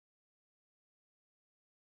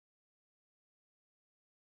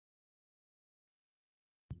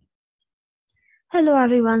Hello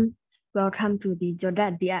everyone, welcome to the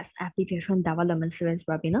Joget DX Application Development Series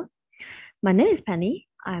webinar. My name is Penny.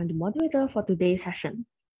 I am the moderator for today's session.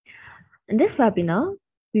 In this webinar,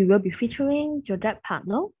 we will be featuring Joget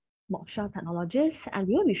Partner, Mokxa Technologies, and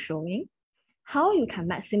we will be showing how you can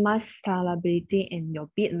maximize scalability in your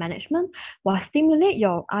bid management while stimulate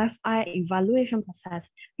your RFI evaluation process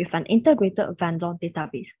with an integrated vendor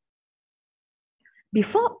database.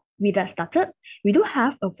 Before we get started, we do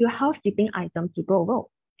have a few housekeeping items to go over.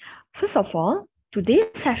 First of all, today's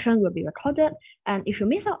session will be recorded, and if you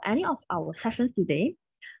miss out any of our sessions today,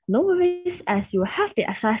 no worries, as you will have the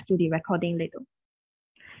access to the recording later.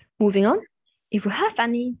 Moving on, if you have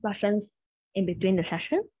any questions in between the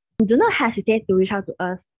session, do not hesitate to reach out to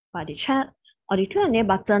us by the chat or the Q&A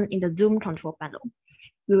button in the Zoom control panel.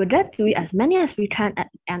 We will get to as many as we can at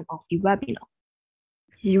the end of the webinar.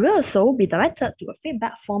 You will also be directed to a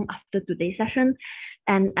feedback form after today's session.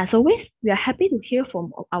 And as always, we are happy to hear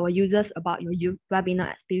from our users about your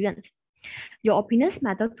webinar experience. Your opinions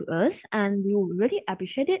matter to us, and we would really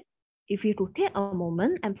appreciate it if you could take a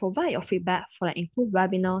moment and provide your feedback for an improved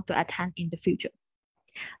webinar to attend in the future.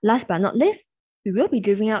 Last but not least, we will be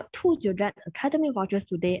giving out 2 Joget Academy vouchers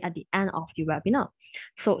today at the end of the webinar.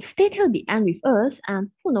 So stay till the end with us,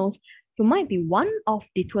 and who knows, you might be one of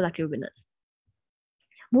the 2 lucky winners.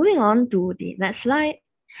 Moving on to the next slide.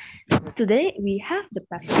 Today, we have the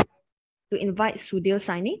pleasure to invite Sudhir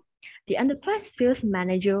Saini, the Enterprise Sales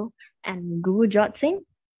Manager, and Gurujot Singh,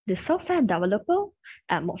 the Software Developer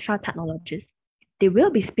at Mokxa Technologies. They will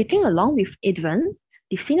be speaking along with Adrian,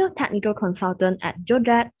 the Senior Technical Consultant at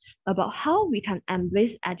Joget, about how we can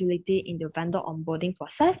embrace agility in the vendor onboarding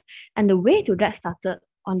process and the way to get started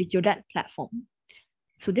on the Joget platform.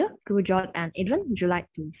 Sudhir, Gurujot, and Adrian, would you like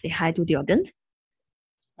to say hi to the audience?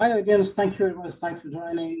 Hi, audience. Thank you very much. Thanks for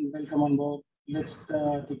joining. Welcome on board. Let's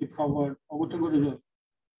take it forward. Over to Guru.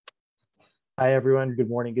 Hi, everyone. Good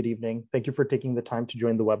morning, good evening. Thank you for taking the time to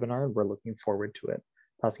join the webinar. We're looking forward to it.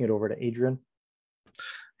 Passing it over to Adrian.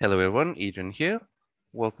 Hello, everyone. Adrian here.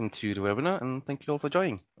 Welcome to the webinar, and thank you all for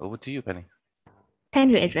joining. Over to you, Penny. Thank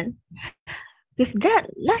you, Adrian. With that,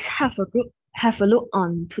 let's have a look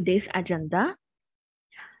on today's agenda.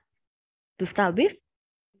 To start with,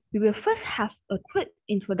 we will first have a quick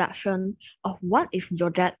introduction of what is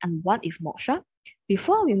Joget and what is Mokxa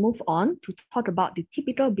before we move on to talk about the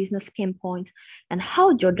typical business pain points and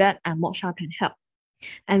how Joget and Mokxa can help.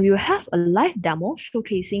 And we will have a live demo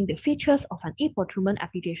showcasing the features of an e-procurement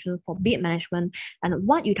application for bid management and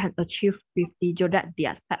what you can achieve with the Joget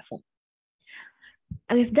DX platform.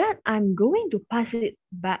 And with that, I'm going to pass it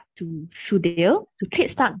back to Sudhir to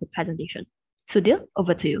kickstart the presentation. Sudhir,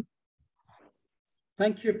 over to you.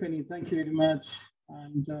 Thank you, Penny. Thank you very much.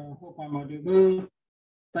 And hope I'm audible.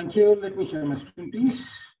 Thank you. Let me share my screen,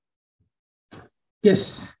 please.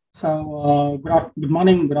 Yes. So good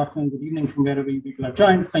morning, good afternoon, good evening from wherever you people have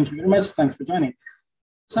joined. Thank you very much. Thanks for joining.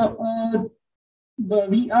 So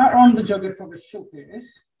we are on the Joget Progress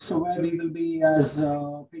Showcase. So where we will be, as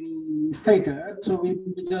Penny stated, so we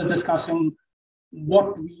will be just discussing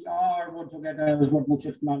what we are, what Joget does, what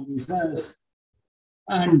Mokxa Technologies does,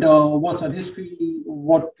 and what's our history,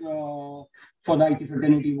 what for the IT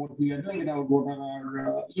fraternity, what we are doing it out, what are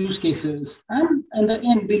our use cases, and in the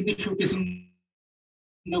end, we'll be showcasing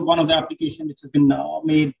one of the applications which has been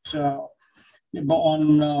made on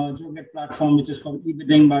Joget platform, which is for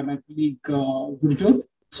e-bidding by my colleague Gurujot.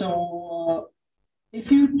 So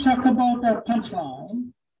if you talk about our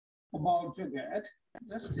punchline about Joget,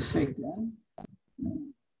 just a second.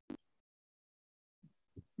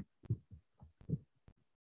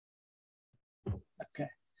 Okay,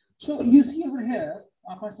 so you see over here,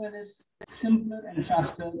 our punchline is simpler and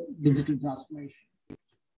faster digital transformation.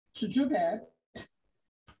 So Joget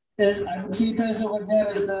is, I would see it as over here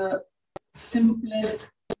as the simplest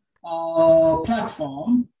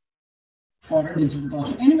platform for a digital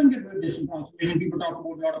transformation. Anyone can do a digital transformation. People talk about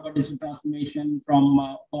a lot about digital transformation from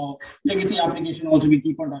legacy application also we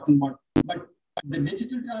keep on talking about. But the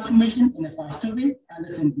digital transformation in a faster way and a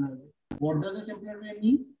simpler way. What does a simpler way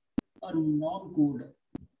mean? A non-coder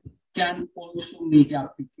can also make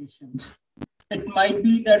applications. It might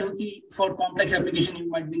be that for complex application, you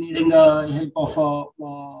might be needing help of a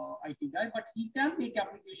IT guy, but he can make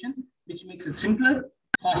applications which makes it simpler,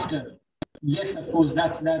 faster. Yes, of course,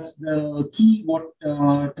 that's the key what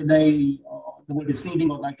today the world is needing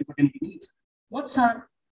or the IT fraternity needs. What's our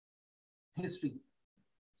history?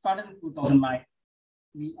 Started in 2009.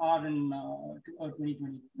 We are in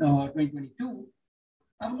 2022.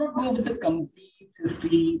 I will not go with the complete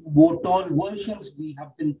history, what all versions we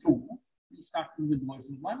have been through. We started with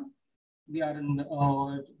version 1, We are in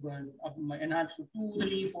enhanced to 2,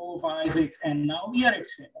 3, 4, 5, 6, and now we are at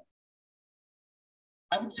 7.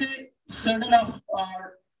 I would say certain of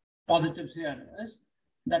our positives here is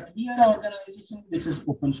that we are an organization which is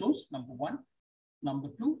open source, number one. Number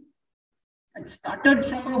two, it started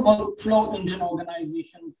from a workflow engine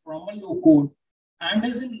organization from a low code and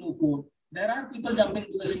is in low code. There are people jumping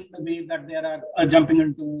to the same wave that they are jumping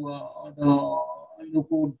into the low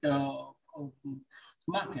code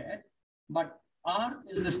market, but our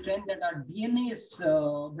is the strength that our DNA is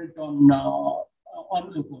built on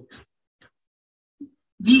low code.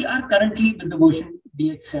 We are currently with the version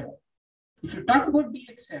DX7. If you talk about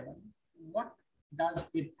DX7, what does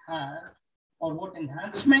it have, or what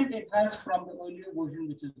enhancement it has from the earlier version,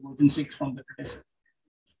 which is version 6 from the predecessor?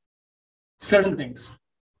 Certain things.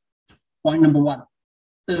 Point number one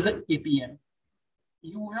is the APM.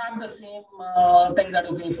 You have the same thing that,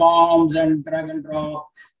 okay, forms and drag and drop,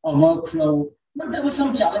 workflow, but there were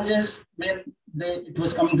some challenges when it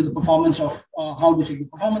was coming to the performance of how to check the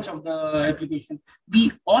performance of the application.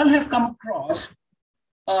 We all have come across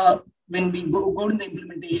when we go in the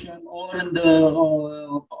implementation or in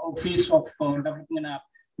the phase of developing an app,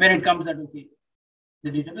 where it comes that, okay, the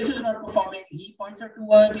database is not performing, he points out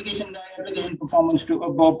to application guy, application performance to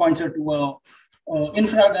points out to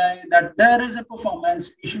infra guy that there is a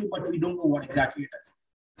performance issue, but we don't know what exactly it is.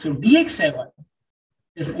 So DX7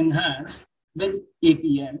 is enhanced with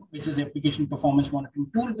APM, which is application performance monitoring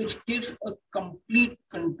tool, which gives a complete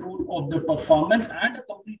control of the performance and a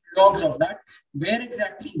complete logs of that, where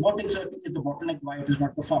exactly, what exactly is the bottleneck, why it is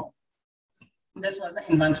not performing. This was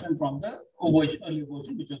the advancement from the earlier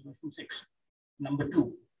version, which was version 6. Number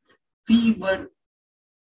two, we were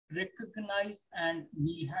recognized and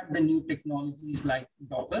we had the new technologies like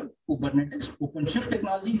Docker, Kubernetes, OpenShift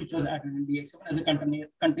technology, which was added in DX7 as a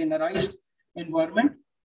containerized environment.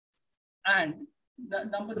 And the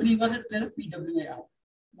number three was a PWA app.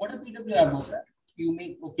 What a PWA app was that? You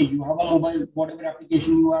make, okay, you have a mobile, whatever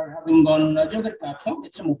application you are having on a Joget platform,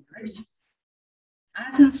 it's a mobile ready.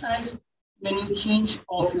 As in size, when you change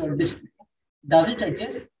of your display, does it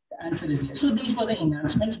adjust? The answer is yes. So these were the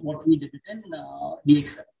enhancements, what we did it in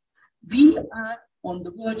DX7. We are on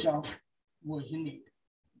the verge of version 8.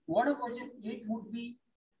 What a version 8 would be,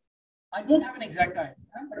 I don't have an exact idea,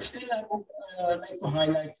 but still I would like to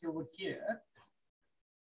highlight over here.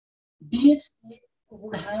 DX8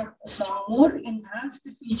 would have some more enhanced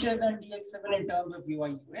feature than DX7 in terms of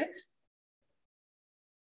UI UX.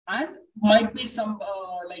 And might be some,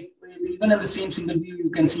 like even in the same single view, you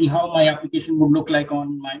can see how my application would look like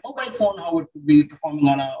on my mobile phone, how it would be performing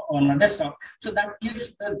on a desktop. So that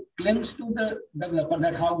gives the glimpse to the developer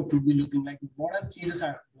that how it would be looking like, what are changes I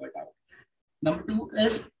have to do it out. Number two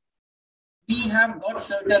is, we have got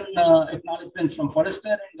certain acknowledgements from Forrester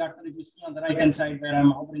and Gartner, if you see on the right-hand side where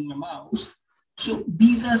I'm hovering my mouse. So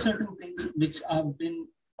these are certain things which have been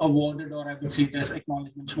awarded, or I would say it as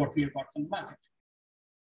acknowledgements, what we have got from the market.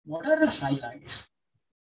 What are the highlights?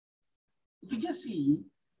 If you just see,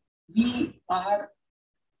 we are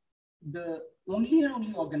the only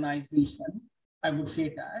organization, I would say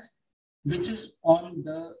it as, which is on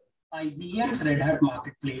the IBM's Red Hat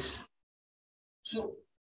marketplace. So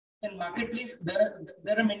in marketplace,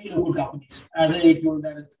 there are many local companies. As I told,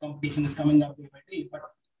 that competition is coming up day by day, but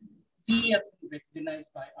we have been recognized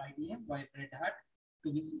by IBM, by Red Hat,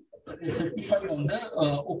 to be certified on the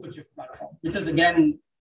OpenShift platform, which is again,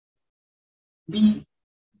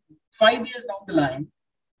 5 years down the line,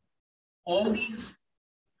 all these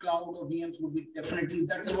cloud or VMs would be definitely,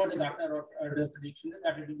 that is what the Gartner or the prediction is,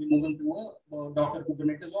 that it will be moving to a Docker,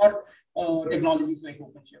 Kubernetes, or technologies like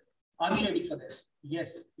OpenShift. Are we ready for this?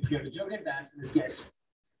 Yes. If you have to Joget, the answer is yes.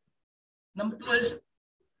 Number two is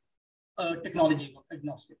technology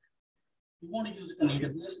agnostic. You want to use it on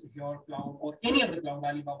AWS, Azure Cloud, or any of the cloud,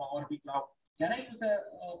 Alibaba or RFI Cloud. Can I use the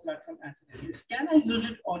platform? Answer is yes. Can I use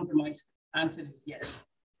it on-premise? Answer is yes.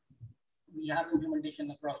 We have implementation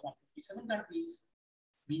across 157 countries.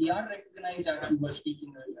 We are recognized, as we were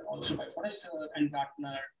speaking earlier, also by Forrester and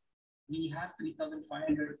Gartner. We have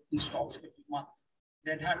 3,500 installs every month.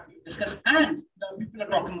 Red Hat we discussed, and people are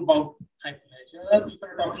talking about Hyperledger, people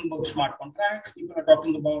are talking about smart contracts, people are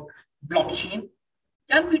talking about blockchain.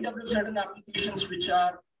 Can we develop certain applications which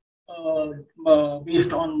are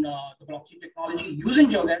based on the blockchain technology using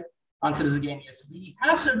Joget? Answer is again yes. We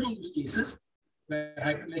have certain use cases where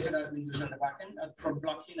Hyperledger has been used in the backend for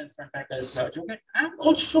blockchain and front end as Joget, and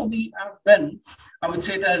also we have been, I would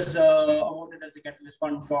say it as awarded as a catalyst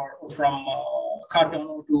fund from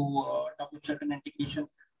Cardano to develop certain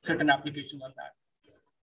integrations, certain applications on that.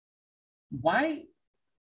 Why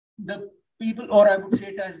the people, or I would say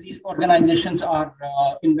it as these organizations are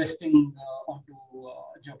investing onto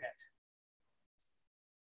Joget.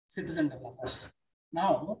 Citizen developers.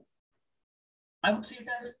 Now, I would say it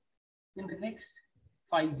as in the next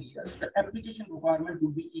 5 years, the application requirement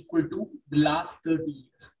would be equal to the last 30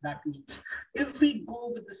 years. That means if we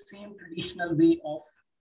go with the same traditional way of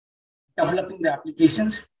developing the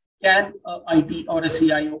applications, can IT or a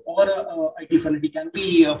CIO or a IT fraternity can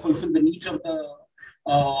we fulfill the needs of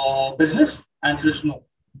the business? Answer is no.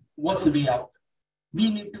 What's the way out?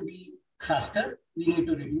 We need to be faster. We need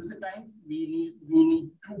to reduce the time. We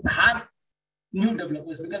need to have new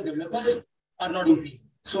developers because developers are not increasing.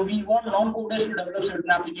 So we want non-coders to develop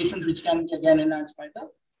certain applications which can be again enhanced by the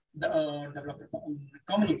developer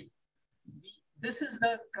community. This is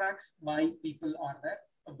the cracks why people are there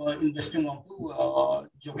about investing onto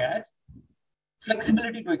Joget.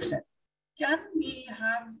 Flexibility to extend. Can we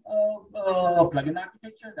have a plugin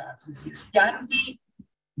architecture? The answer is yes. Can we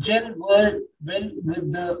gel well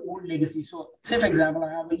with the old legacy? So, say for example,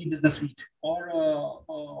 I have an e-business suite or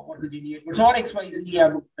the GD8 or XYZ I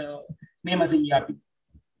would name as an ERP.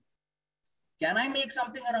 Can I make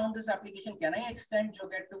something around this application? Can I extend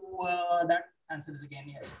Joget to that? Answer is again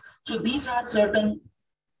yes. So these are certain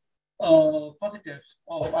positives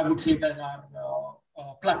of, I would say, it as our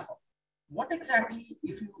platform. What exactly,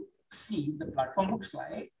 if you see the platform looks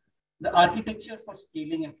like, the architecture for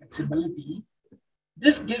scaling and flexibility,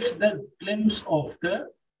 this gives the glimpse of the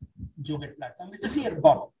Joget platform. If you see at the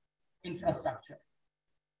bottom, infrastructure.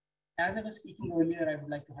 As I was speaking earlier, I would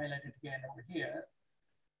like to highlight it again over here.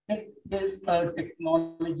 It is a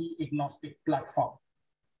technology agnostic platform.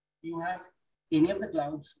 You have any of the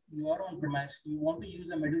clouds, you are on premise, you want to use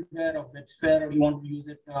a middleware of WebSphere, or you want to use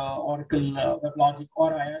it Oracle, WebLogic,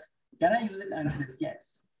 or IaaS. Can I use it? Answer is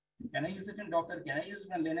yes. Can I use it in Docker? Can I use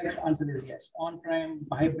it in Linux? Answer is yes. On-prem,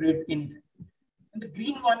 hybrid, anything. And the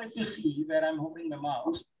green one, if you see where I'm hovering my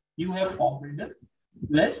mouse, you have form builder,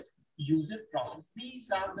 list, user, process.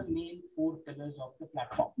 These are the main 4 pillars of the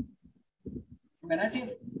platform. When I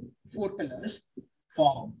say 4 pillars,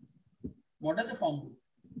 form. What does a form do?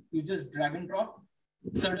 You just drag and drop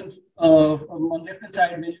certain on the left hand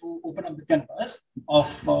side, when you open up the canvas of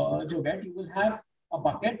Joget, you will have a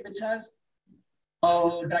bucket which has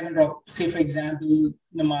drag and drop. Say, for example,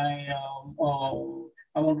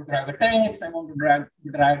 I want to drag a text, I want to drag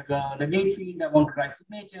the date field, I want to drag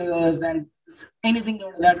signatures, and anything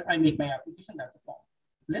out of that, I make my application. That's a form.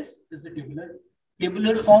 List is the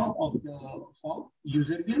tabular form of the form.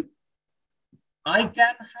 User view. I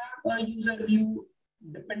can have a user view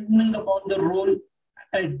depending upon the role,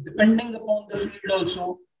 depending upon the field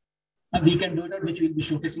also. We can do that, which we'll be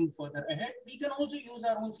showcasing further ahead. We can also use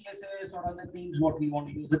our own CSS or other things, what we want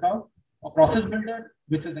to use it out. A process builder,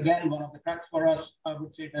 which is again one of the cracks for us. I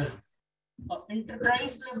would say it as an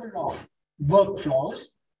enterprise level of workflows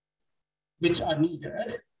which are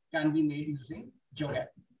needed can be made using Joget.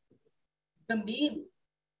 The main,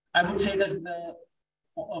 I would say it as the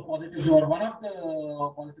positives, or one of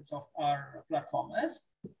the positives of our platform is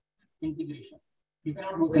integration. You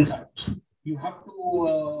cannot work in silos. You have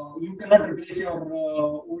to, you cannot replace your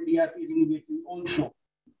old ERPs immediately also.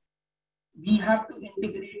 We have to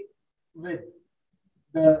integrate with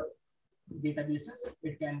the databases.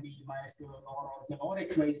 It can be MySQL or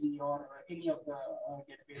XYZ or any of the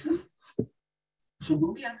databases. So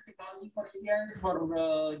do we have the technology for APIs for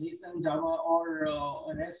JSON, Java,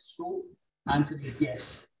 or REST? So answer is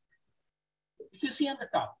yes. If you see on the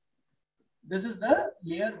top, this is the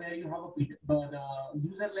layer where you have the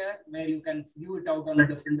user layer where you can view it out on a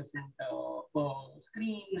different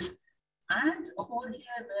screens. And over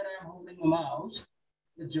here where I'm holding a mouse,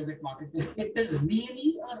 the Joget Marketplace, it is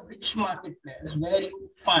really a rich marketplace where you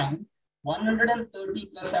find 130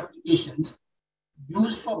 plus applications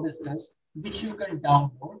used for business, which you can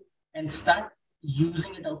download and start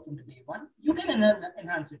using it out from the day one. You can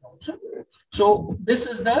enhance it also. So this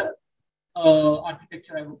is the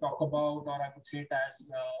architecture I would talk about, or I would say it as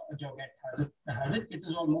Joget has it. It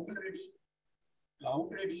is all mobile ready, cloud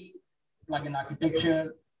ready, plugin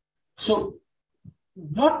architecture. So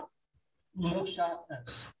what Mokxa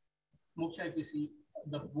is? Mokxa, if you see,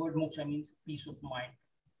 the word Mokxa means peace of mind.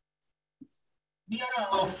 We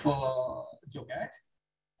are of Joget,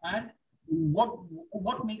 and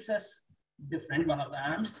what makes us different, one of the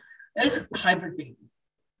arms, is hybrid thinking,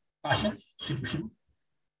 passion, solution.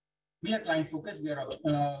 We are client focused, we are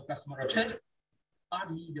customer obsessed. Our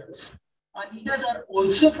leaders are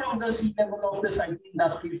also from the C-level of the IT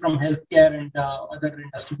industry, from healthcare and other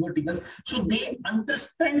industry verticals. So they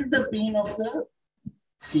understand the pain of the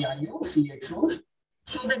CIO, CXOs,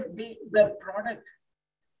 so that the product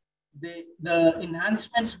the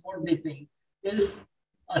enhancements, what they think is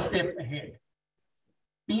a step ahead.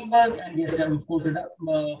 Teamwork and yes, of course,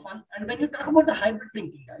 fun. And when you talk about the hybrid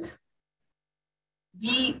thinking, guys,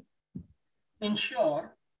 we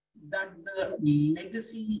ensure that the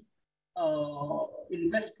legacy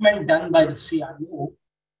investment done by the CRO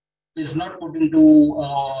is not put into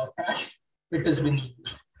trash, it has been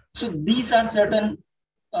used. So these are certain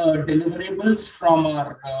deliverables from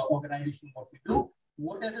our organization, what we do.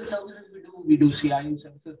 What are the services we do? We do CIO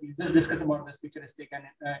services. We just discussed about this futuristic and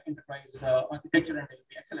enterprise architecture and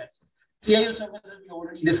delivery excellence. CIO services, we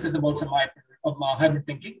already discussed about some hybrid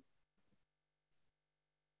thinking.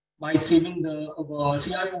 By saving the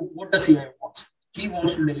CIO, what does CIO want? He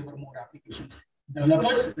wants to deliver more applications.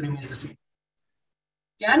 Developers remains the same.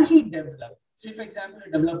 Can he develop? Say, for example, a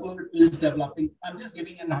developer is developing, I'm just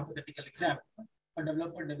giving an hypothetical example. A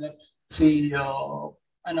developer develops, say,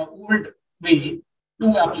 an old way,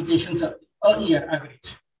 2 applications a year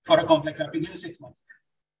average for a complex application, 6 months.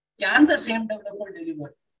 Can the same developer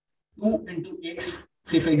deliver 2 into X,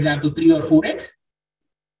 say, for example, 3 or 4X?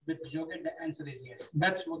 With Joget, the answer is yes.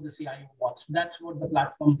 That's what the CIO wants. That's what the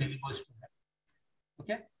platform delivers to them.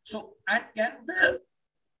 Okay. So, and can the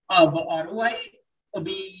ROI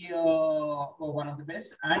be one of the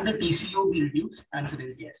best and the TCO be reduced? Answer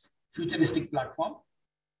is yes. Futuristic platform.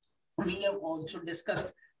 We have also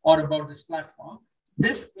discussed about this platform.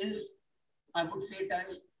 This is, I would say it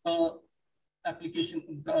as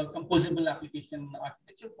application, composable application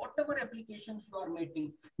architecture. Whatever applications you are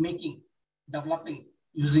making, developing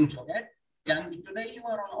using Joget, can be today you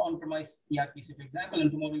are on on-premise ERP, for example,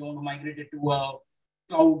 and tomorrow you want to migrate it to a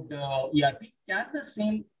cloud ERP. Can the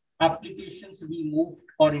same applications be moved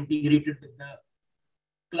or integrated with the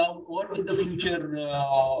cloud or with the future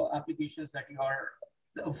applications that you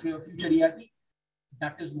are future ERP?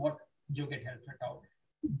 That is what Joget helps it out.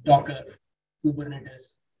 Docker,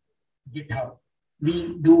 Kubernetes, GitHub.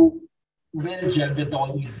 We do well gel with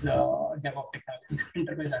all these DevOps technologies,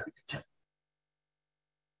 enterprise architecture.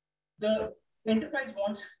 The enterprise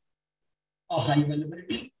wants a high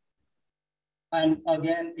availability, and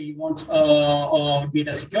again, he wants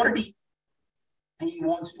data security. He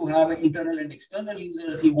wants to have internal and external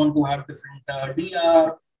users. He wants to have different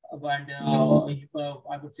DR, and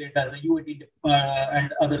I would say it as the UAT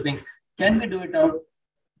and other things. Can we do it out?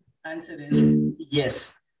 Answer is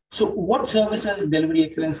yes. So what services? Delivery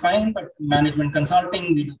excellence, fine, but management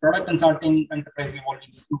consulting, we do product consulting, enterprise, we've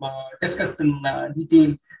already discussed in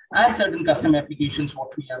detail, and certain custom applications,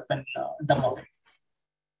 what we have been developing.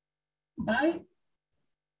 By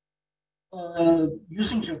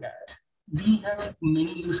using Joget, we have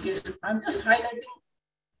many use cases. I'm just highlighting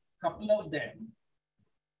a couple of them,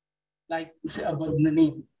 like say about the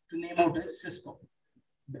name, to name out is Cisco,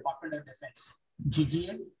 Department of Defense,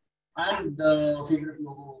 GGL, and the favorite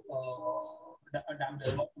logo,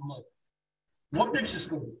 Daimler's Merck. What did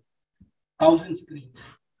Cisco do? 1,000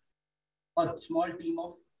 screens, a small team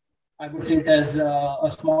of, I would say it as a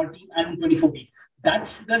small team, and 24 weeks.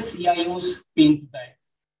 That's the CIO's pain to die.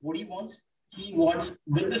 What he wants? He wants,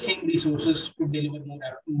 with the same resources, to deliver more,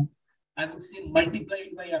 I would say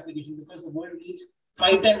multiplied by application, because the world needs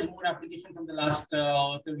 5 times more application from the last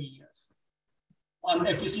 30 years. On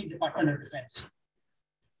FUC, Department of Defense.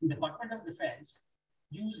 Department of Defense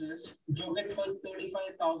uses Joget for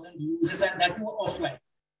 35,000 users, and that too offline.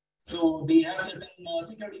 So they have certain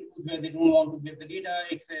security rules where they don't want to give the data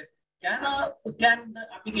access. Can the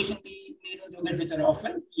application be made on Joget which are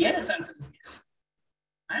offline? Yes, answer is yes.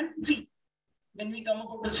 And see, when we come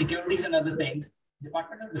about the securities and other things,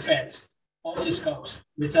 Department of Defense or Cisco's,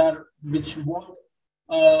 which want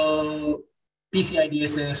PCI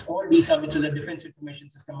DSS or DISA, which is a Defense Information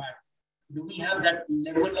System Act, do we have that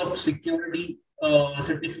level of security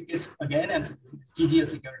certificates? Again, answer is GGL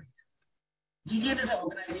Securities. GGL is an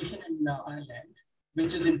organization in Ireland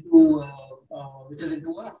which is into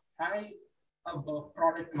a high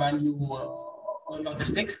product value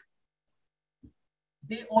logistics.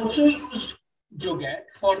 They also use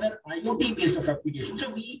Joget for their IoT based of application. So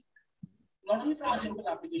we not only from a simple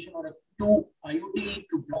application or to IoT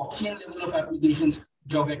to blockchain level of applications,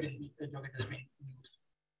 Joget has been used.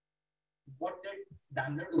 What did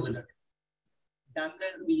Daimler do with it?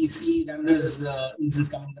 Daimler, we see Daimler's engines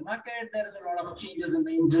coming in the market. There is a lot of changes in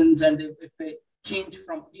the engines, and if they change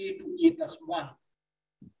from A to A+1,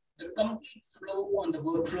 the complete flow on the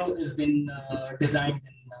workflow has been designed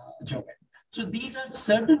in Joget. So these are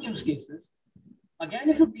certain use cases. Again,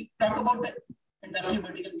 if you talk about the industry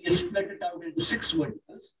vertical, we have split it out into 6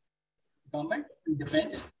 verticals: government,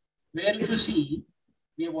 defense, where if you see,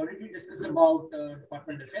 we have already discussed about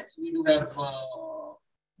Department of Defense. We do have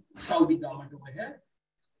Saudi government over here.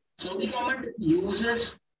 Saudi government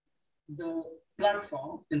uses the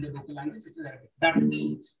platform in the local language, which is Arabic. That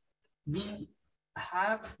means we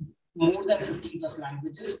have more than 15 plus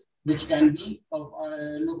languages, which can be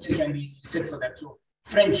locally can be set for that. So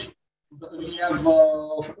French, we have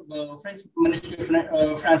French Ministry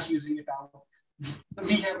of France using it out.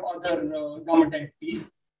 We have other government entities.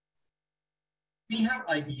 We have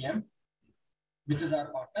IBM, which is our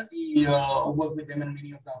partner. We work with them in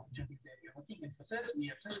many of the opportunities that we are working. Infosys, we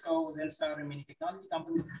have Cisco, Zenstar, and many technology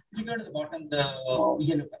companies. If you go to the bottom, the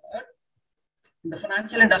yellow color, the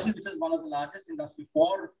financial industry, which is one of the largest industry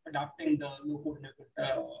for adopting the low-code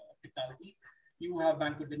technology. You have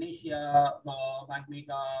Bank of Indonesia, Bank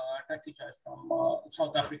Mega, Taxi Charge from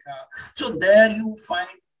South Africa. So there you find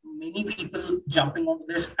many people jumping onto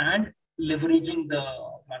this and leveraging the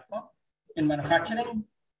platform. In manufacturing,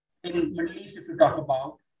 in Middle East, if you talk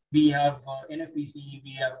about, we have NFBC,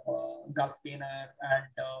 we have Gulf Painter, and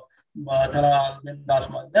Talal, then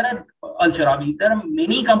Dasmal. There are Al-Sharabi. There are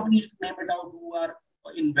many companies, to name it out, who are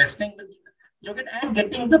investing with Joget and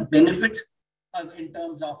getting the benefits in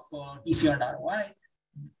terms of TCO and ROI.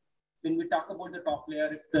 When we talk about the top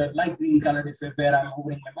layer, if the light green color is where I'm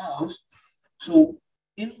hovering my mouse. So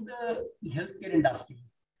in the healthcare industry,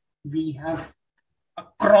 we have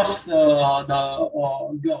across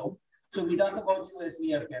the globe. So we talk about US, we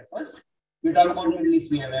have Care First. We talk about Middle East,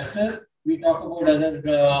 we have Estes. We talk about other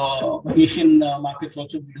Asian markets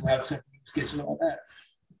also, we do have certain use cases over there.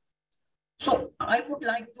 So I would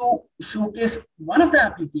like to showcase one of the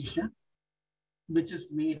applications which is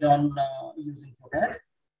made on using Joget.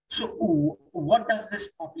 So what does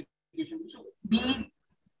this application do? So we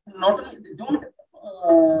not only don't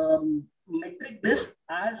metric this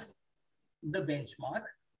as the benchmark.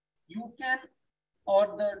 You can,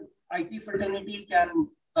 or the IT fraternity can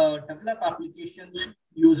develop applications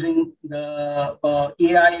using the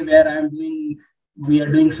AI where we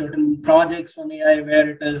are doing certain projects on AI where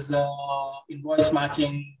it is invoice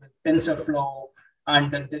matching with TensorFlow,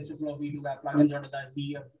 and then TensorFlow we do have plugins under that.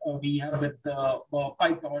 We have with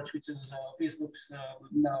PyTorch, which is Facebook's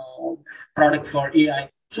product for AI.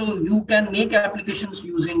 So you can make applications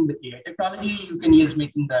using the AI technology. You can use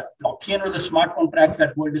making the blockchain or the smart contracts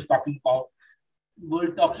that world is talking about.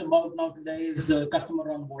 World talks about now today is customer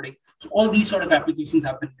onboarding. So all these sort of applications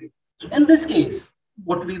have been made. So in this case,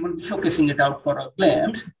 what we will be showcasing it out for a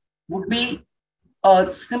glimpse would be a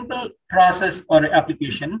simple process or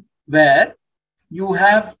application where you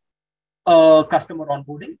have a customer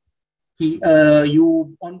onboarding.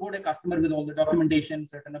 You onboard a customer with all the documentation,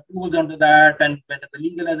 certain approvals under that, and whether the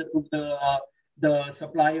legal has approved the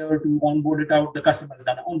supplier to onboard it out, the customer has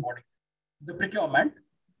done onboarding. The procurement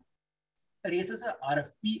raises a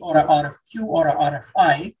RFP or a RFQ or a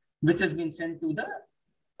RFI, which has been sent to the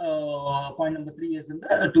point number 3 is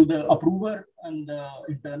to the approver and the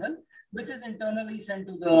internal, which is internally sent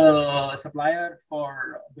to the supplier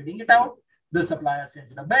for bidding it out. The supplier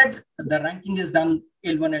sends the bid. The ranking is done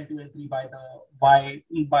L1, L2, L3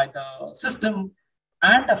 by the system,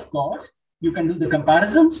 and of course you can do the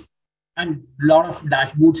comparisons, and a lot of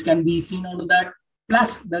dashboards can be seen out of that.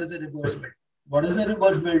 Plus, there is a reverse bid. What is a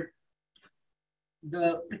reverse bid?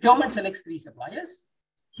 The procurement selects 3 suppliers.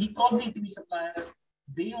 He calls the 3 suppliers.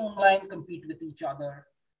 They online compete with each other,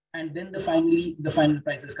 and then the final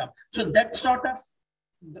prices come. So that's sort of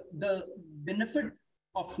the benefit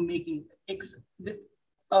of making X with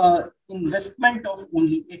investment of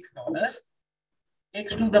only X dollars.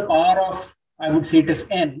 X to the power of, I would say it is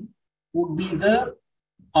N, would be the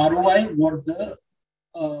ROI what the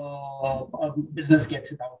business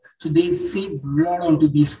gets it out. So they save a lot onto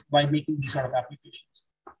these by making these sort of applications.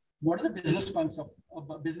 What are the business points of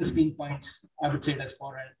business pain points? I would say it as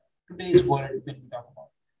for today's world when we talk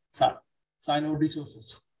about siloed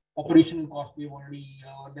resources, operational cost. We've already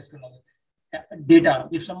discussed. Data.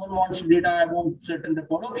 If someone wants data, I want certain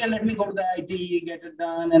report. Okay, let me go to the IT, get it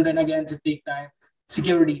done, and then again, it take time.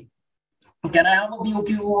 Security. Can I have a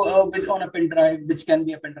BOQ which on a pen drive, which can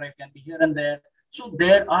be a pen drive, can be here and there. So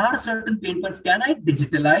there are certain pain points. Can I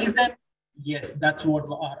digitalize them? Yes, that's what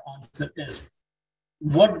our answer is.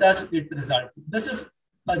 What does it result? This is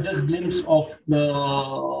just glimpse of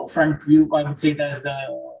the front view. I would say it as the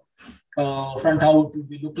front how it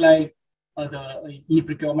would look like. The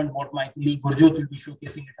e-procurement, what my colleague Gurjot will be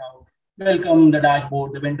showcasing it out. Welcome, the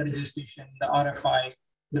dashboard, the vendor registration, the RFI,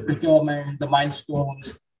 the procurement, the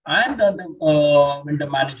milestones, and the vendor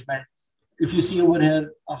management. If you see over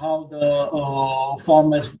here how the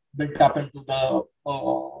form is built up into the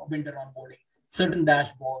vendor onboarding, certain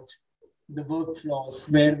dashboards, the workflows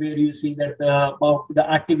where you see that the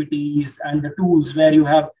activities and the tools where you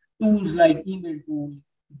have tools like email tool,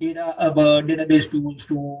 database tools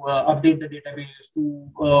to update the database, to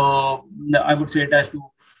I would say it as to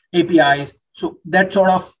APIs. So that sort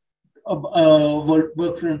of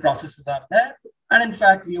workflow and processes are there. And in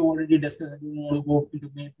fact, we already discussed. I don't want to go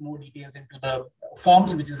into more details into the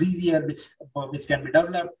forms, which is easier, which can be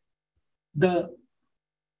developed. The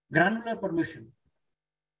granular permission.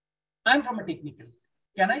 I'm from a technical.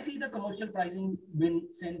 Can I see the commercial pricing been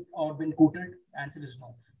sent or been quoted? Answer is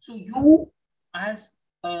no. So you, as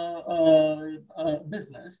a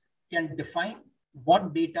business, can define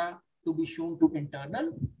what data to be shown to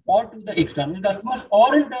internal or to the external customers,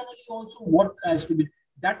 or internally also what has to be.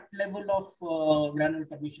 That level of granular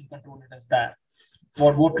permission control it is there.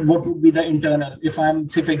 For what would be the internal? If I'm,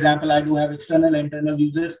 say for example, I do have external and internal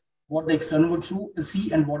users, what the external would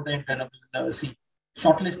see and what the internal will see.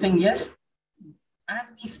 Shortlisting, yes. As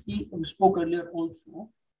we spoke earlier also,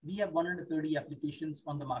 we have 130 applications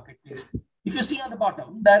on the marketplace. If you see on the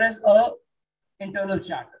bottom, there is a internal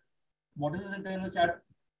chat. What is this internal chat?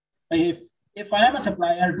 If I am a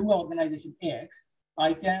supplier to organization X,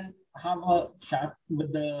 I can have a chat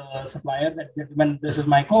with the supplier that when this is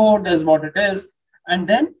my code, this is what it is. And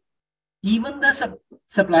then even the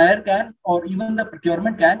supplier can, or even the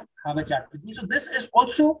procurement can have a chat with me. So this is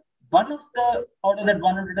also one of the out of that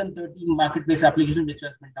 113 marketplace applications which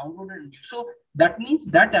has been downloaded and used. So that means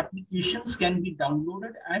that applications can be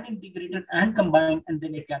downloaded and integrated and combined, and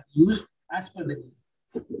then it can be used as per the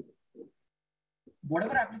need.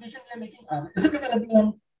 Whatever application we are making, is it available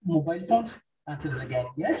on mobile phones? Answer is again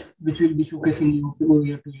yes, which will be showcasing you to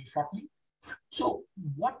you shortly. So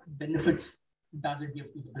what benefits does it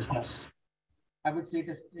give to the business? I would say it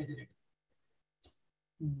is agility.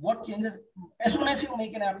 What changes? As soon as you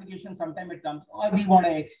make an application, sometime it comes, oh, we want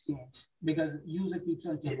to exchange because user keeps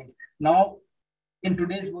on changing. Now, in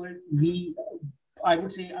today's world, I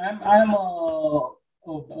would say I'm a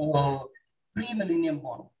pre-millennium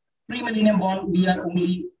born. Pre-millennium born, we are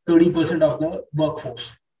only 30% of the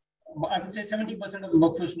workforce. I would say 70% of the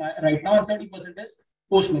workforce right now, and 30% is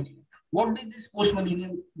post-millennium. What did this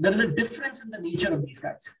post-millennium? There is a difference in the nature of these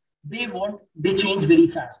guys. They change very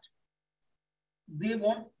fast. They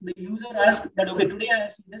want the user ask that, okay, today I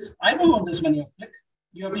have seen this. I don't want this many of clicks.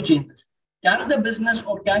 You have to change this. Can the business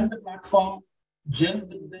or can the platform gel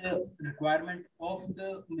with the requirement of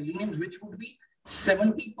the millennials, which would be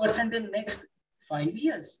 70% in next 5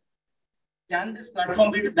 years? Can this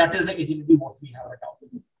platform be? That is the agility what we have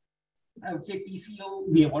adopted. I would say TCO,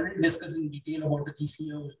 we have already discussed in detail about the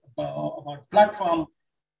TCO, about platform,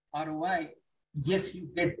 ROI. Yes, you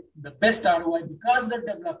get the best ROI because the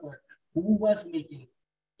developer who was making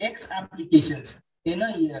X applications in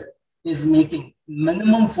a year is making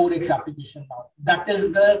minimum 4X application now. That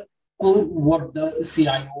is the core what the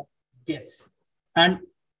CIO gets. And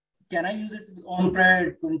can I use it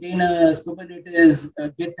on-prem, containers, Kubernetes,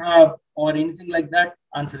 GitHub, or anything like that?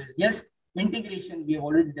 Answer is yes. Integration, we have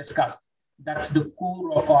already discussed. That's the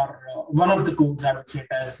core of our, one of the cores, I would say it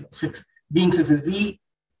as being successful.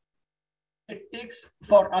 It takes,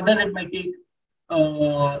 for others, it might take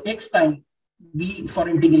X time. For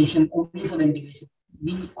integration, only for the integration.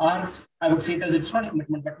 I would say it as it's not a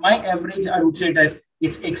commitment, but my average, I would say it as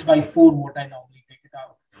it's X by 4, what I normally take it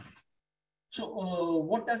out. So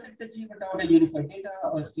what does it achieve without a unified data,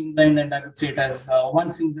 or streamlined, and I would say it as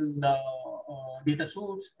one single data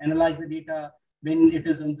source, analyze the data when it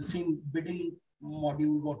is on the same bidding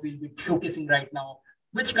module, what we'll be showcasing right now,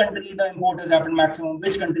 which country the import has happened maximum,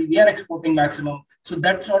 which country we are exporting maximum. So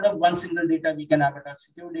that sort of one single data we can have it out.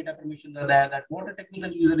 Secure data permissions are there, that what a technical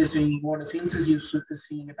user is doing, what a sales is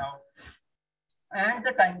seeing it out. And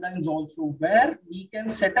the timelines also, where we can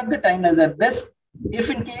set up the timelines that this, if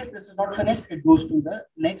in case this is not finished, it goes to the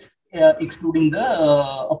next, excluding the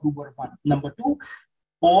approver one. Number 2,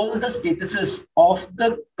 all the statuses of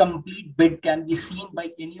the complete bid can be seen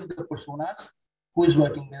by any of the personas who is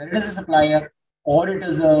working there. It is a supplier or it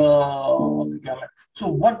is a procurement. So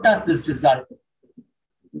what does this result?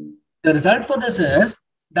 The result for this is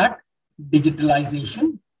that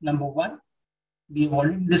digitalization, number 1. We've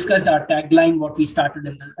already discussed our tagline, what we started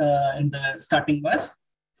in the starting was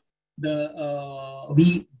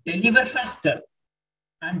we deliver faster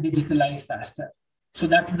and digitalize faster. So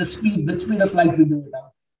that's the speed, with speed of light we do it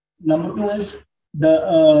out. Number 2 is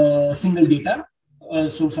the single data,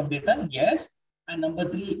 source of data, yes. And number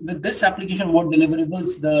 3, with this application, what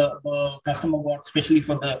deliverables the customer got, especially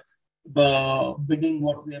for the bidding,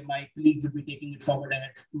 what my colleague would be taking it forward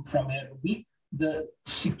and from here would be the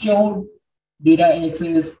secured data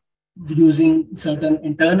access using certain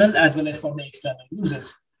internal as well as for the external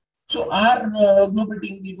users. So our global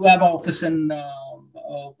team, we do have an office in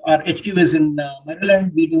our HQ is in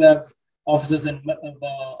Maryland. We do have offices in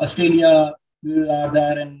Australia. We are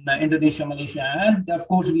there in Indonesia, Malaysia, and of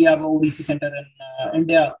course we have an ODC center in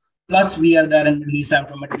India. Plus we are there in Middle East and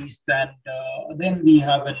from Middle East, and then we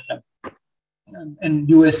have in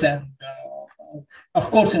US and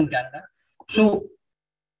of course in Canada. So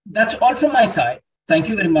that's all from my side. Thank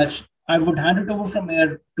you very much. I would hand it over from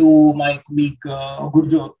here to my colleague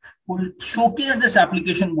Gurjot, who will showcase this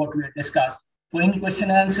application, what we have discussed. For any question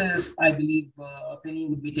and answers, I believe Penny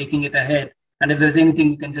would be taking it ahead. And if there's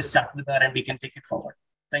anything, you can just chat with her and we can take it forward.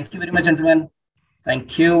 Thank you very much, gentlemen.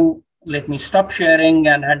 Thank you. Let me stop sharing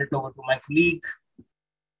and hand it over to my colleague.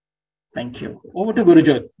 Thank you. Over to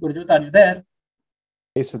Gurjot. Gurjot, are you there?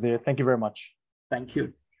 Hey, Sudhir, thank you very much. Thank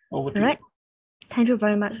you. Over to All right. Thank you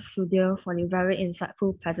very much, Sudhir, for the very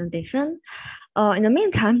insightful presentation. In the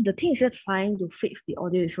meantime, the team is just trying to fix the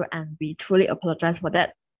audio issue, and we truly apologize for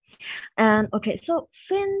that. And okay, so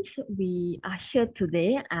since we are here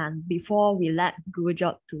today, and before we let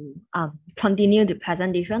Gurjot to continue the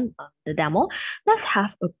presentation of the demo, let's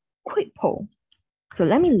have a quick poll. So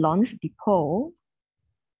let me launch the poll.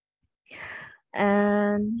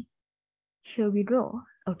 And here we go.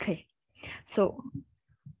 Okay, so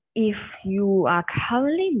if you are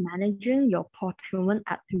currently managing your procurement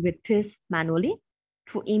activities manually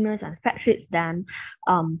through emails and spreadsheets, then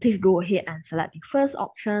please go ahead and select the first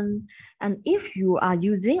option. And if you are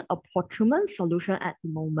using a procurement solution at the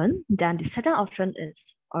moment, then the second option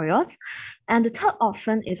is all yours. And the third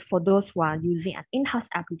option is for those who are using an in-house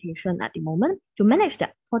application at the moment to manage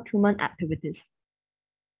their procurement activities.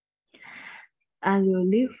 I will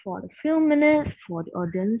leave for a few minutes for the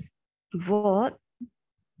audience to vote.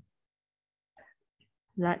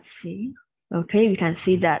 Let's see. Okay, you can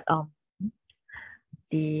see that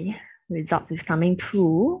the results is coming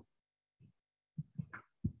through.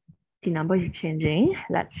 The number is changing.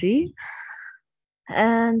 Let's see.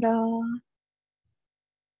 And all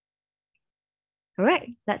right,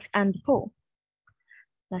 let's end the poll.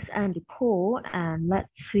 Let's end the poll and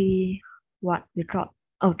let's see what we got.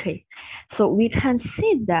 Okay, so we can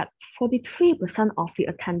see that 43% of the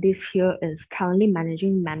attendees here is currently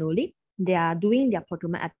managing manually. They are doing their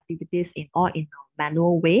procurement activities in a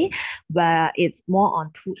manual way, where it's more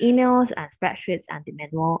on through emails and spreadsheets and the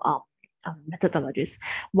manual methodologies.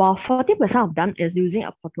 While 40% of them is using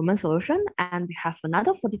a procurement solution, and we have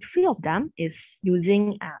another 43% of them is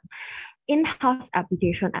using an in-house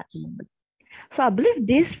application at the moment. So I believe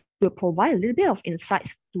this will provide a little bit of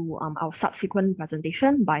insights to our subsequent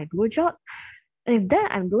presentation by Gurjot. And with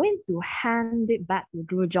that, I'm going to hand it back to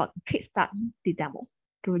Gurjot to kickstart the demo.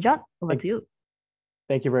 Gurjot, over to you.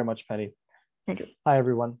 Thank you very much, Penny. Thank you. Hi,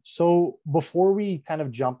 everyone. So before we kind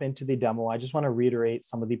of jump into the demo, I just want to reiterate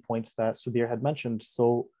some of the points that Sudhir had mentioned.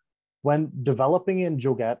 So when developing in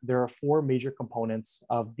Joget, there are 4 major components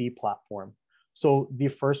of the platform. So the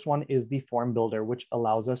first one is the form builder, which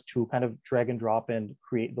allows us to kind of drag and drop and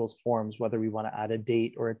create those forms, whether we want to add a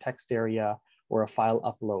date or a text area or a file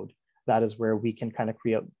upload. That is where we can kind of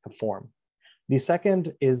create the form. The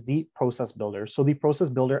second is the process builder. So the process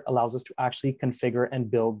builder allows us to actually configure and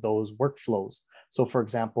build those workflows. So for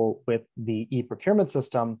example, with the e-procurement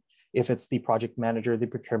system, if it's the project manager, the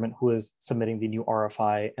procurement who is submitting the new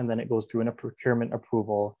RFI, and then it goes through a procurement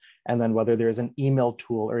approval, and then whether there's an email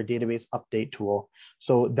tool or a database update tool.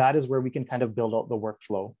 So that is where we can kind of build out the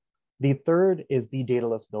workflow. The third is the data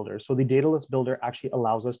list builder. So the data list builder actually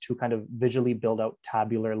allows us to kind of visually build out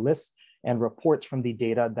tabular lists and reports from the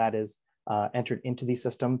data that is entered into the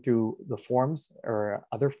system through the forms or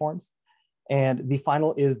other forms. And the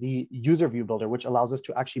final is the user view builder, which allows us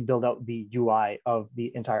to actually build out the UI of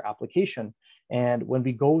the entire application. And when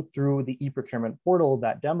we go through the e-procurement portal,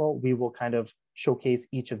 that demo, we will kind of showcase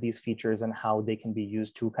each of these features and how they can be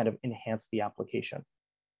used to kind of enhance the application.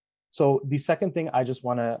 So the second thing I just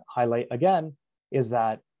want to highlight again is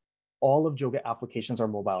that all of Joget applications are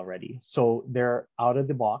mobile ready. So they're out of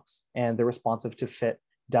the box and they're responsive to fit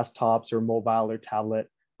desktops or mobile or tablet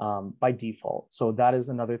by default. So that is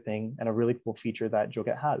another thing and a really cool feature that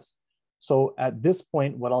Joget has. So at this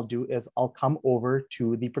point, what I'll do is I'll come over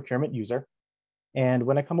to the procurement user. And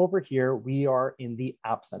when I come over here, we are in the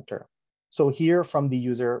App Center. So here from the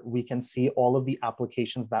user, we can see all of the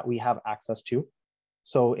applications that we have access to.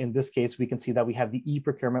 So in this case, we can see that we have the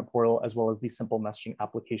e-procurement portal as well as the simple messaging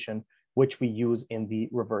application, which we use in the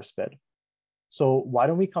reverse bid. So why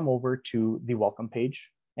don't we come over to the welcome page?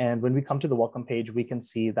 And when we come to the welcome page, we can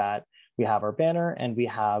see that we have our banner and we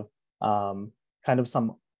have kind of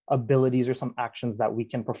some abilities or some actions that we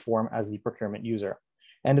can perform as the procurement user.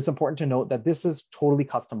 And it's important to note that this is totally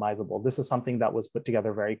customizable. This is something that was put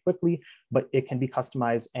together very quickly, but it can be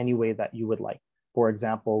customized any way that you would like. For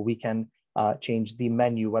example, we can change the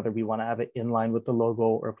menu, whether we want to have it in line with the logo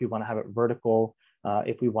or if we want to have it vertical,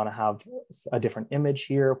 if we want to have a different image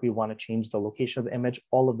here, if we want to change the location of the image,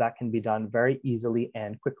 all of that can be done very easily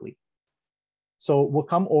and quickly. So we'll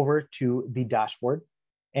come over to the dashboard.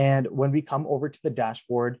 And when we come over to the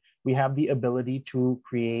dashboard, we have the ability to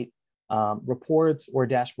create reports or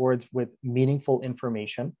dashboards with meaningful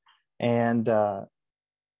information. And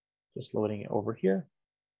just loading it over here.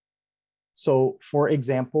 So for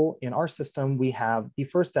example, in our system, we have the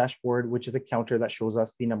first dashboard, which is a counter that shows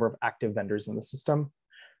us the number of active vendors in the system.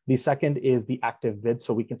 The second is the active bids.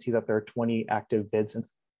 So we can see that there are 20 active bids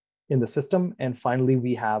in the system. And finally,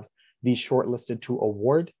 we have the shortlisted to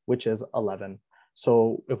award, which is 11.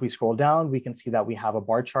 So if we scroll down, we can see that we have a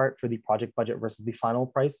bar chart for the project budget versus the final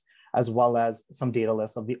price, as well as some data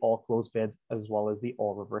lists of the all closed bids, as well as the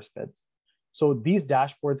all reverse bids. So these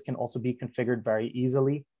dashboards can also be configured very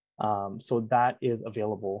easily. So that is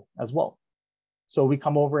available as well. So we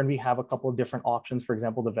come over and we have a couple of different options. For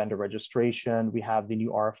example, the vendor registration, we have the new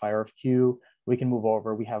RFI RFQ. We can move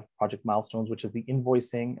over, we have project milestones, which is the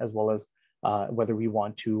invoicing, as well as whether we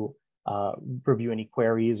want to review any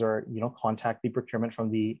queries or contact the procurement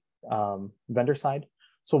from the vendor side.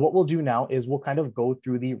 So what we'll do now is we'll kind of go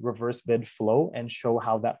through the reverse bid flow and show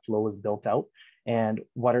how that flow is built out and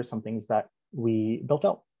what are some things that we built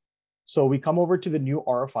out. So we come over to the new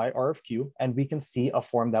RFI RFQ and we can see a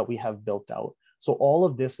form that we have built out. So all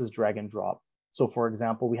of this is drag and drop. So for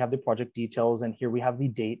example, we have the project details and here we have the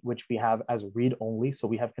date, which we have as read only. So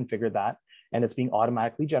we have configured that and it's being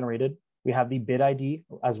automatically generated. We have the bid ID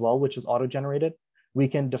as well, which is auto-generated. We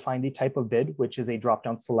can define the type of bid, which is a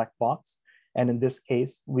drop-down select box. And in this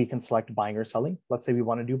case, we can select buying or selling. Let's say we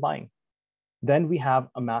want to do buying. Then we have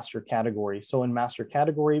a master category. So in master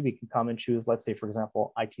category, we can come and choose, let's say, for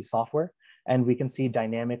example, IT software. And we can see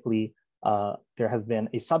dynamically there has been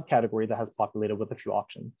a subcategory that has populated with a few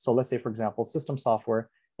options. So let's say, for example, system software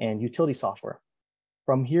and utility software.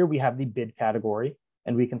 From here, we have the bid category,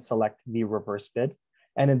 and we can select the reverse bid.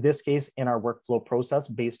 And in this case, in our workflow process,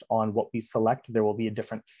 based on what we select, there will be a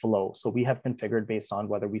different flow. So we have configured based on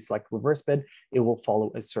whether we select reverse bid, it will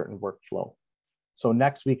follow a certain workflow. So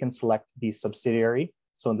next we can select the subsidiary.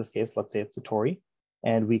 So in this case, let's say it's Satori,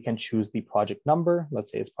 and we can choose the project number.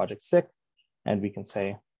 Let's say it's project 6, and we can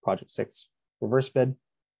say project 6 reverse bid.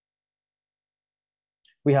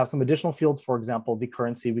 We have some additional fields. For example, the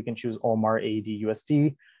currency, we can choose OMAR, AED,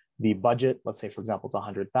 USD. The budget, let's say, for example, it's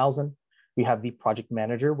 100,000. We have the project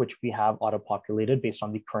manager, which we have auto-populated based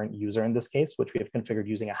on the current user in this case, which we have configured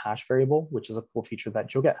using a hash variable, which is a cool feature that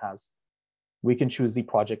Joget has. We can choose the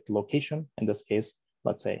project location. In this case,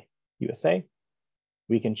 let's say USA.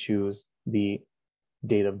 We can choose the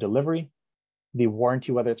date of delivery, the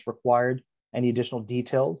warranty, whether it's required, any additional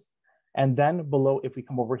details. And then below, if we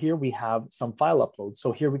come over here, we have some file uploads.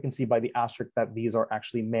 So here we can see by the asterisk that these are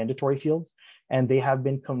actually mandatory fields, and they have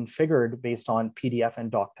been configured based on PDF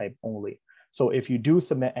and doc type only. So if you do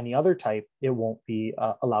submit any other type, it won't be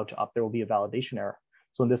allowed to up. There will be a validation error.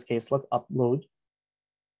 So in this case, let's upload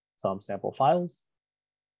some sample files.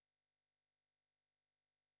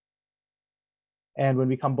 And when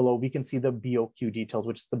we come below, we can see the BOQ details,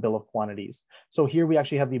 which is the bill of quantities. So here we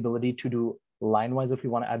actually have the ability to do line-wise if we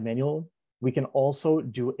want to add manual. We can also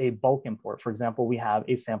do a bulk import. For example, we have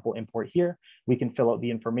a sample import here. We can fill out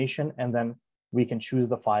the information and then we can choose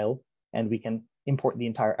the file and we can import the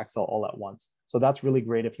entire Excel all at once. So that's really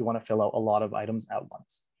great if you want to fill out a lot of items at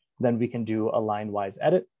once. Then we can do a line-wise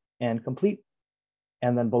edit and complete.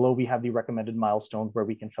 And then below we have the recommended milestones where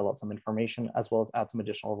we can fill out some information as well as add some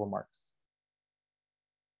additional remarks.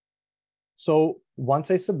 So once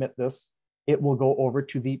I submit this, it will go over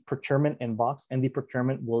to the procurement inbox and the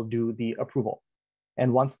procurement will do the approval.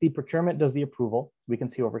 And once the procurement does the approval, we can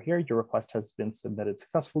see over here, your request has been submitted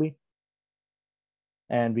successfully.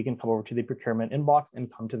 And we can come over to the procurement inbox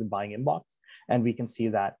and come to the buying inbox. And we can see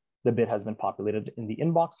that the bid has been populated in the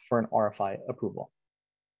inbox for an RFI approval.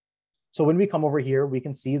 So when we come over here, we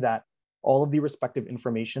can see that all of the respective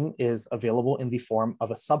information is available in the form of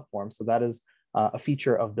a subform. So that is a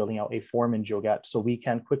feature of building out a form in Joget. So we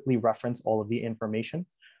can quickly reference all of the information.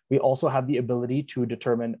 We also have the ability to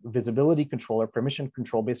determine visibility control or permission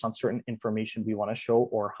control based on certain information we want to show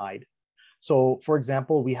or hide. So for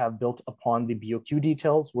example, we have built upon the BOQ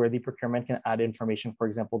details where the procurement can add information, for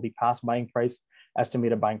example, the past buying price,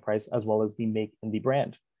 estimated buying price, as well as the make and the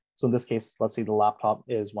brand. So in this case, let's say the laptop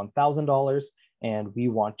is $1,000 and we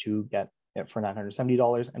want to get it for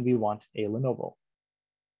 $970 and we want a Lenovo.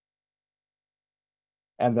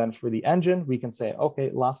 And then for the engine, we can say,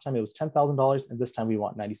 okay, last time it was $10,000 and this time we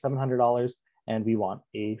want $9,700 and we want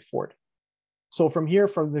a Ford. So from here,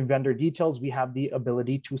 from the vendor details, we have the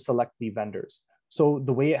ability to select the vendors. So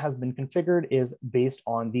the way it has been configured is based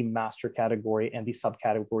on the master category and the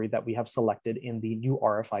subcategory that we have selected in the new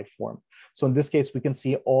RFI form. So in this case, we can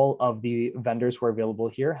see all of the vendors who are available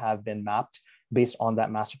here have been mapped based on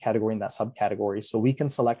that master category and that subcategory. So we can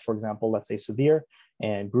select, for example, let's say Sudhir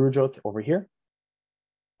and Gurujot over here.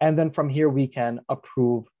 And then from here, we can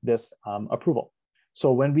approve this approval.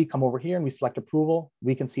 So when we come over here and we select approval,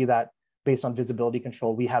 we can see that based on visibility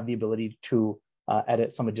control, we have the ability to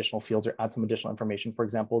edit some additional fields or add some additional information. For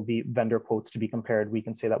example, the vendor quotes to be compared, we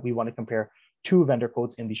can say that we want to compare 2 vendor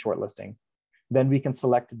quotes in the shortlisting. Then we can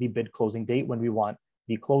select the bid closing date when we want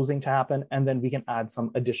the closing to happen. And then we can add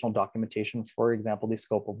some additional documentation, for example, the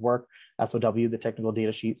scope of work, SOW, the technical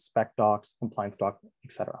data sheet, spec docs, compliance docs,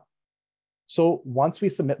 etc. So once we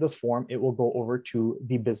submit this form, it will go over to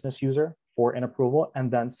the business user for an approval,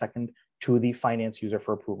 and then second to the finance user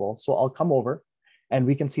for approval. So I'll come over and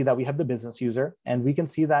we can see that we have the business user, and we can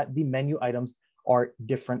see that the menu items are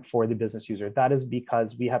different for the business user. That is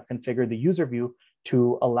because we have configured the user view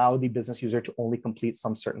to allow the business user to only complete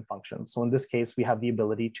some certain functions. So in this case, we have the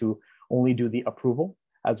ability to only do the approval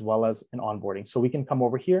as well as an onboarding. So we can come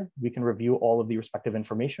over here, we can review all of the respective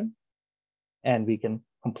information, and we can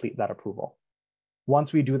complete that approval.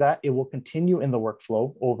 Once we do that, it will continue in the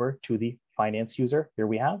workflow over to the finance user. Here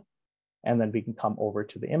we have. And then we can come over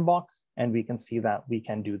to the inbox and we can see that we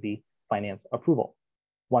can do the finance approval.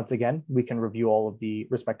 Once again, we can review all of the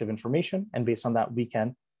respective information, and based on that, we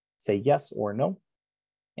can say yes or no.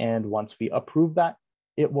 And once we approve that,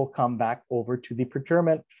 it will come back over to the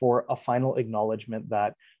procurement for a final acknowledgement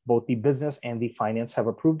that both the business and the finance have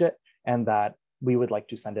approved it and that we would like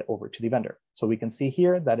to send it over to the vendor. So we can see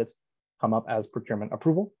here that it's come up as procurement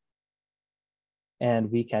approval,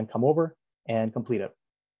 and we can come over and complete it.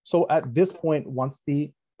 So at this point, once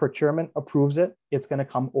the procurement approves it, it's going to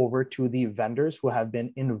come over to the vendors who have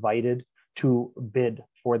been invited to bid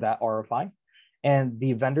for that RFI. And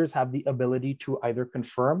the vendors have the ability to either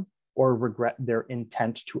confirm or regret their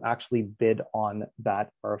intent to actually bid on that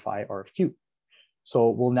RFI RFQ. So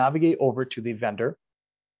we'll navigate over to the vendor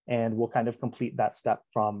and we'll kind of complete that step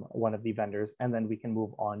from one of the vendors. And then we can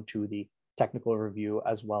move on to the technical review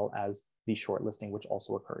as well as the shortlisting, which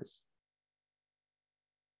also occurs.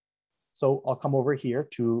 So I'll come over here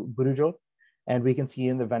to Gurujot, and we can see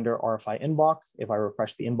in the vendor RFI inbox, if I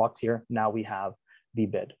refresh the inbox here, now we have the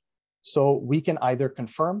bid. So we can either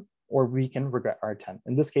confirm or we can regret our intent.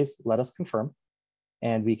 In this case, let us confirm.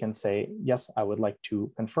 And we can say, yes, I would like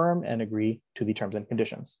to confirm and agree to the terms and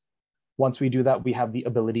conditions. Once we do that, we have the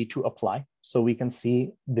ability to apply. So we can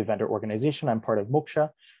see the vendor organization. I'm part of Mokxa.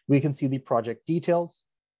 We can see the project details,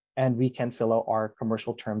 and we can fill out our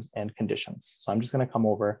commercial terms and conditions. So I'm just going to come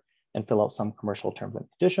over and fill out some commercial terms and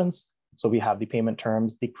conditions. So we have the payment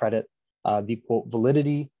terms, the credit, the quote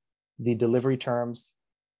validity, the delivery terms,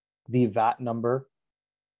 the VAT number.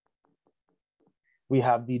 We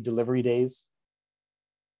have the delivery days,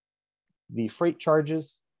 the freight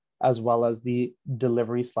charges, as well as the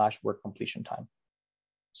delivery/work completion time.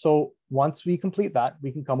 So once we complete that,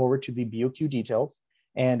 we can come over to the BOQ details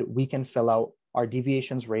and we can fill out our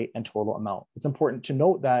deviations rate and total amount. It's important to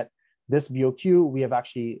note that this BOQ, we have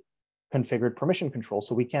actually configured permission control.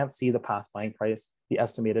 So we can't see the past buying price, the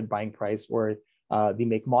estimated buying price, or the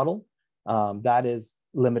make model. That is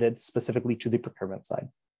limited specifically to the procurement side.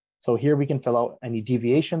 So here we can fill out any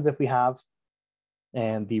deviations if we have,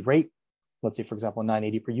 and the rate, let's say, for example,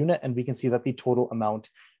 980 per unit, and we can see that the total amount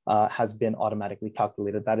has been automatically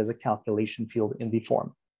calculated. That is a calculation field in the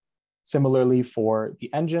form. Similarly, for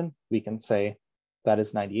the engine, we can say that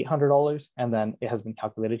is $9,800, and then it has been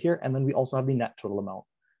calculated here. And then we also have the net total amount.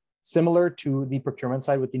 Similar to the procurement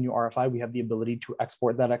side with the new RFI, we have the ability to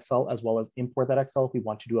export that Excel as well as import that Excel if we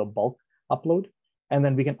want to do a bulk upload. And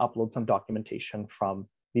then we can upload some documentation from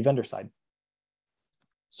the vendor side.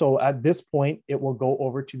 So at this point, it will go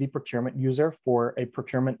over to the procurement user for a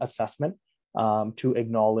procurement assessment to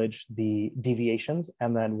acknowledge the deviations.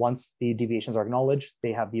 And then once the deviations are acknowledged,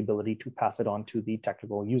 they have the ability to pass it on to the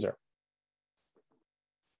technical user.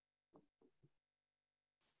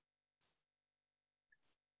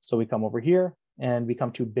 So we come over here and we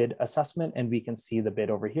come to bid assessment, and we can see the bid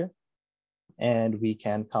over here. And we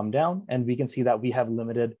can come down and we can see that we have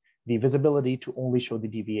limited the visibility to only show the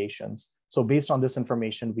deviations. So based on this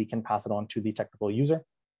information, we can pass it on to the technical user.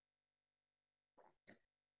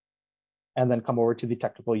 And then come over to the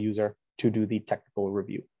technical user to do the technical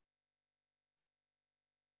review.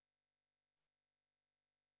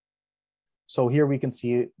 So here we can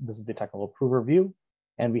see this is the technical approver view,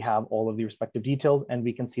 and we have all of the respective details, and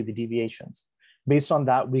we can see the deviations. Based on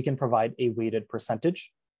that, we can provide a weighted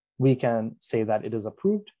percentage. We can say that it is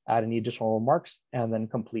approved, add any additional remarks, and then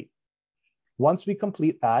complete. Once we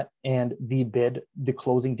complete that and the bid, the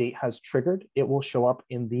closing date has triggered, it will show up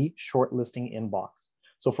in the shortlisting inbox.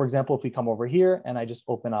 So for example, if we come over here and I just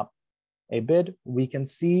open up a bid, we can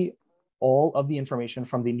see all of the information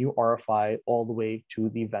from the new RFI all the way to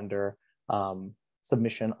the vendor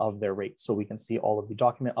submission of their rate. So we can see all of the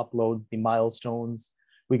document uploads, the milestones,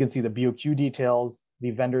 we can see the BOQ details,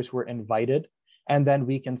 the vendors who were invited, and then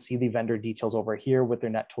we can see the vendor details over here with their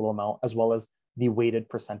net total amount, as well as the weighted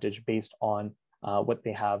percentage based on what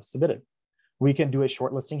they have submitted. We can do a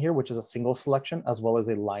shortlisting here, which is a single selection, as well as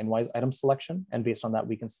a line-wise item selection. And based on that,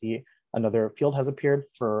 we can see another field has appeared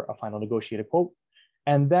for a final negotiated quote.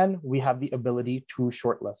 And then we have the ability to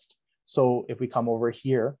shortlist. So if we come over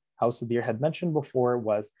here, how Sudhir had mentioned before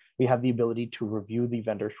was we have the ability to review the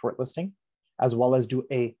vendor shortlisting, as well as do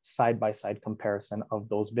a side-by-side comparison of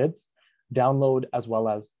those bids, download as well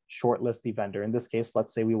as shortlist the vendor. In this case,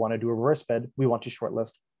 let's say we want to do a reverse bid, we want to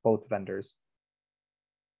shortlist both vendors.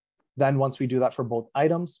 Then once we do that for both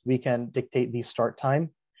items, we can dictate the start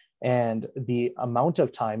time and the amount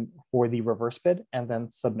of time for the reverse bid and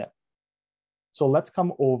then submit. So let's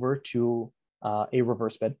come over to a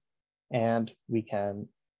reverse bid, and we can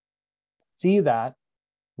see that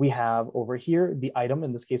we have over here the item.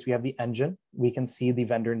 In this case, we have the engine. We can see the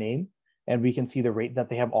vendor name, and we can see the rate that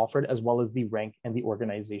they have offered, as well as the rank and the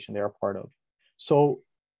organization they are part of. So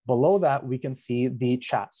below that, we can see the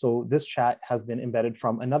chat. So this chat has been embedded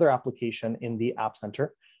from another application in the App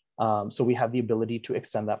Center. So we have the ability to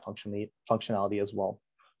extend that functionality as well.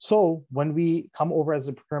 So when we come over as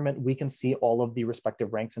a procurement, we can see all of the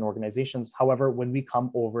respective ranks and organizations. However, when we come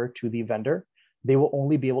over to the vendor, they will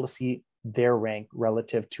only be able to see their rank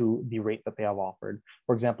relative to the rate that they have offered.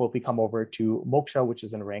 For example, if we come over to Mokxa, which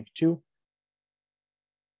is in rank 2,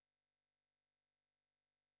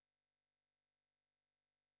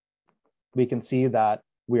 we can see that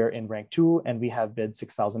we are in rank 2 and we have bid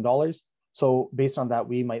 $6,000. So based on that,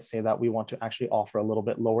 we might say that we want to actually offer a little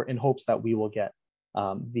bit lower in hopes that we will get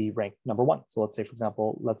the rank number 1. So let's say, for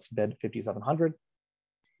example, let's bid 5,700.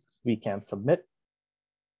 We can submit.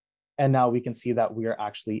 And now we can see that we are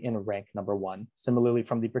actually in rank number 1. Similarly,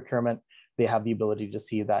 from the procurement, they have the ability to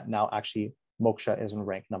see that now actually Mokxa is in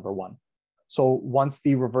rank number 1. So once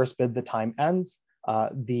the reverse bid, the time ends,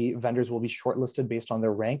 the vendors will be shortlisted based on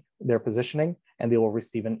their rank, their positioning, and they will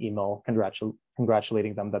receive an email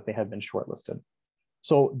congratulating them that they have been shortlisted.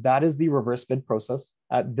 So that is the reverse bid process.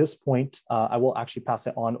 At this point, I will actually pass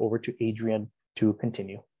it on over to Adrian to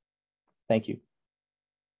continue. Thank you.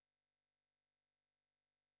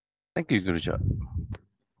 Thank you, Guruja.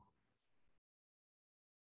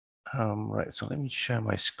 Right, so let me share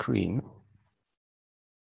my screen.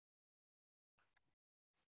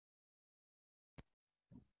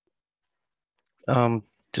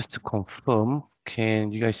 Just to confirm,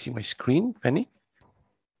 can you guys see my screen, Penny?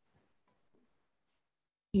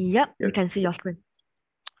 Yep, we can see your screen.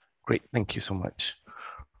 Great, thank you so much.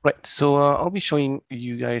 Right, so I'll be showing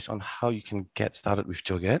you guys on how you can get started with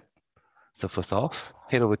Joget. So first off,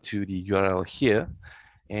 head over to the URL here,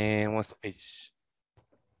 and once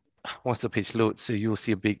the page loads, so you'll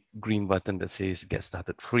see a big green button that says Get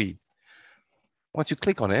Started Free. Once you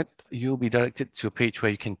click on it, you'll be directed to a page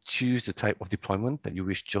where you can choose the type of deployment that you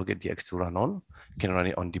wish Joget DX to run on. You can run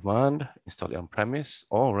it on demand, install it on premise,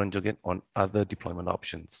 or run Joget on other deployment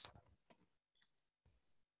options.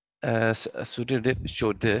 As Sudhir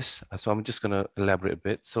showed this, so I'm just going to elaborate a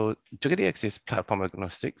bit. So Joget DX is platform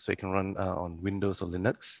agnostic, so it can run on Windows or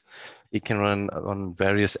Linux. It can run on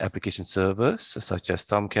various application servers, such as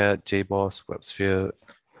Tomcat, JBoss, WebSphere,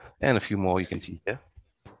 and a few more you can see here.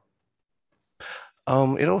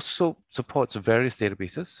 It also supports various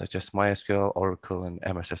databases, such as MySQL, Oracle, and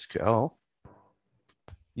MS SQL.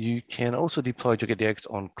 You can also deploy Joget DX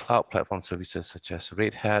on cloud platform services, such as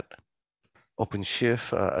Red Hat,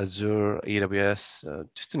 OpenShift, Azure, AWS,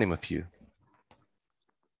 just to name a few.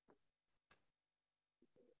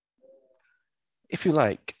 If you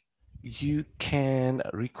like, you can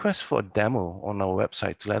request for a demo on our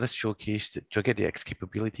website to let us showcase the Joget DX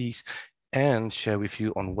capabilities and share with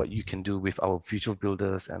you on what you can do with our visual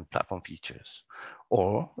builders and platform features.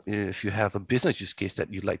 Or if you have a business use case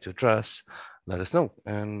that you'd like to address, let us know,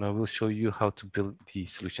 and we'll show you how to build the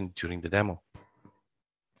solution during the demo.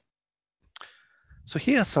 So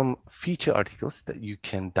here are some feature articles that you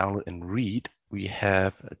can download and read. We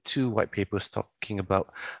have 2 white papers talking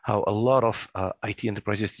about how a lot of IT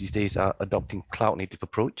enterprises these days are adopting cloud native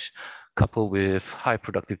approach. coupled with high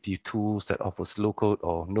productivity tools that offers low-code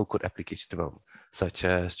or no-code application development, such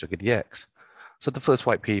as Joget DX. So the first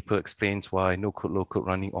white paper explains why no-code, low-code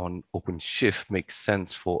running on OpenShift makes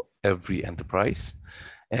sense for every enterprise.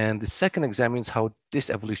 And the second examines how this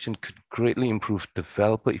evolution could greatly improve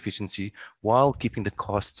developer efficiency while keeping the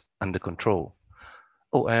costs under control.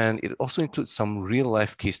 Oh, and it also includes some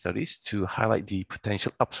real-life case studies to highlight the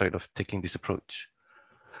potential upside of taking this approach.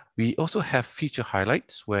 We also have feature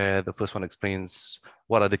highlights where the first one explains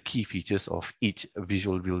what are the key features of each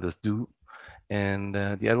visual builders do. And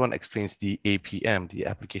the other one explains the APM, the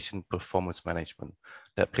Application Performance Management,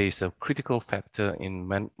 that plays a critical factor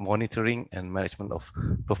in monitoring and management of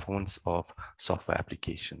performance of software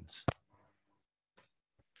applications.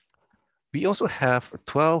 We also have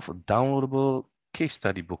 12 downloadable case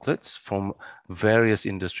study booklets from various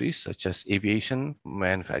industries such as aviation,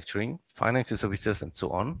 manufacturing, financial services, and so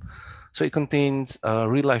on. So it contains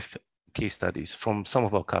real-life case studies from some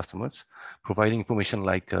of our customers, providing information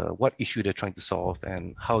like what issue they're trying to solve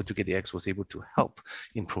and how Joget DX was able to help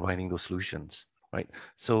in providing those solutions, right?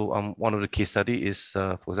 So one of the case study is,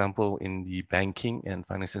 for example, in the banking and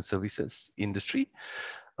financial services industry,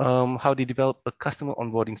 how they developed a customer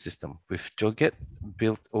onboarding system with Joget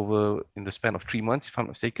built over in the span of 3 months, if I'm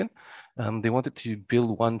not mistaken. They wanted to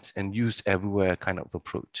build once and use everywhere kind of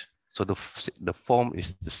approach. So the form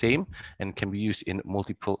is the same and can be used in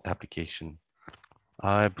multiple applications.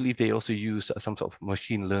 I believe they also use some sort of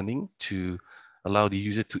machine learning to allow the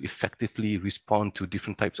user to effectively respond to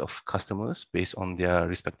different types of customers based on their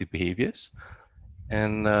respective behaviors.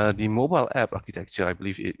 And the mobile app architecture, I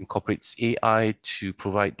believe it incorporates AI to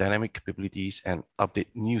provide dynamic capabilities and update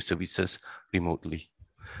new services remotely.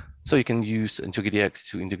 So you can use Joget DX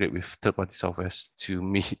to integrate with third-party software to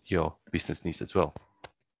meet your business needs as well.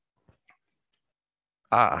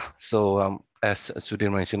 So as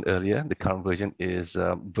Sudhir mentioned earlier, the current version is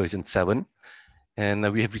version 7.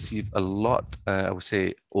 And we have received a lot, I would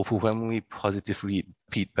say, overwhelmingly positive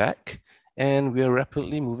feedback. And we are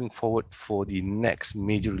rapidly moving forward for the next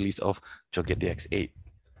major release of Joget DX 8.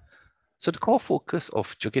 So the core focus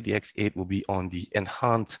of Joget DX 8 will be on the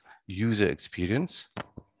enhanced user experience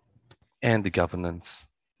and the governance.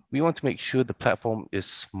 We want to make sure the platform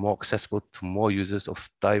is more accessible to more users of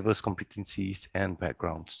diverse competencies and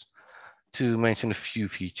backgrounds. To mention a few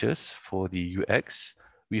features for the UX,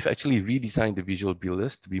 we've actually redesigned the visual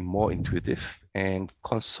builders to be more intuitive and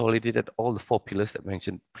consolidated all the 4 pillars that I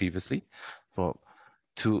mentioned previously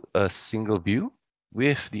to a single view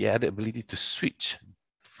with the added ability to switch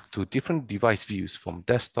to different device views from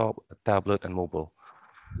desktop, tablet, and mobile.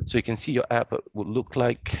 So you can see your app would look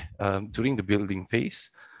like during the building phase.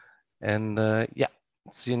 And yeah,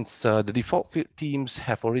 since the default themes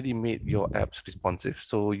have already made your apps responsive,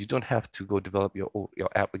 so you don't have to go develop your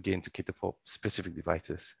app again to cater for specific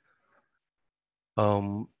devices.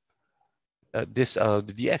 The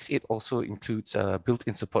DX8 also includes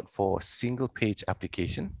built-in support for single-page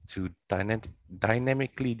application to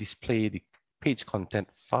dynamically display the page content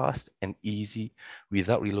fast and easy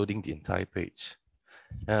without reloading the entire page.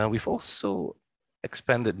 We've also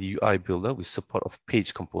expanded the UI builder with support of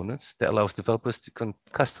page components that allows developers to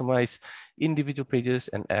customize individual pages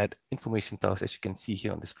and add information tiles, as you can see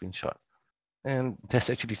here on the screenshot. And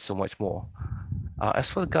there's actually so much more. As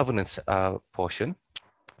for the governance portion,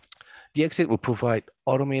 DX8 will provide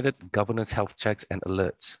automated governance health checks and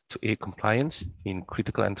alerts to aid compliance in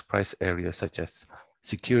critical enterprise areas such as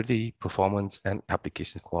security, performance, and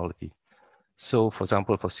application quality. So for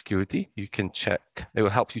example, for security, you can check, it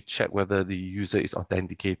will help you check whether the user is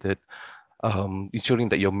authenticated, ensuring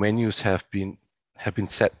that your menus have been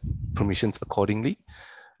set permissions accordingly,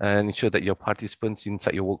 and ensure that your participants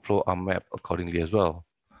inside your workflow are mapped accordingly as well.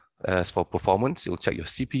 As for performance, you'll check your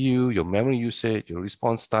CPU, your memory usage, your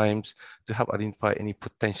response times to help identify any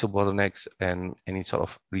potential bottlenecks and any sort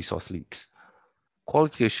of resource leaks.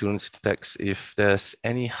 Quality assurance detects if there's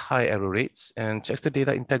any high error rates and checks the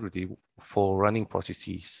data integrity for running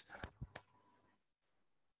processes.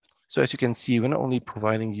 So as you can see, we're not only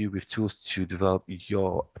providing you with tools to develop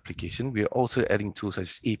your application, we are also adding tools such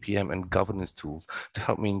as APM and governance tools to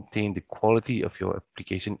help maintain the quality of your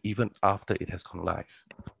application even after it has gone live.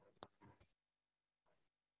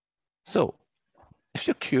 So if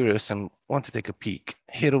you're curious and want to take a peek,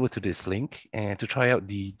 head over to this link and to try out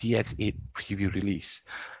the DX8 preview release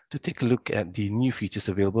to take a look at the new features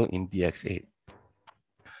available in DX8.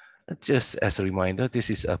 Just as a reminder, this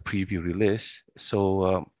is a preview release,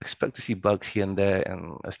 so expect to see bugs here and there,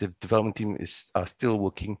 and as the development team are still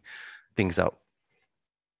working things out.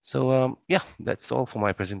 So yeah, that's all for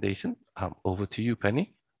my presentation. Over to you,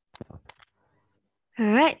 Penny. All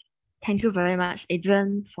right. Thank you very much,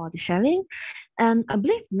 Adrian, for the sharing. And I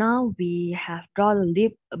believe now we have got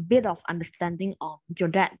a bit of understanding on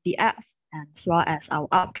Joget DX as well as our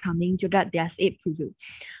upcoming Joget DX 8 preview.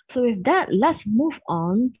 So with that, let's move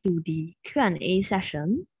on to the Q&A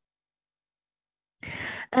session.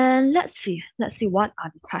 And let's see what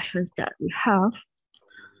are the questions that we have.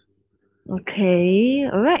 Okay,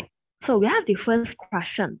 all right. So we have the first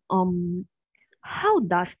question. How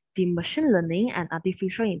does the machine learning and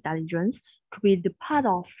artificial intelligence to be the part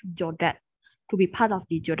of Joget, to be part of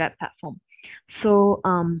the Joget platform? So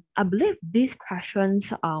I believe these questions,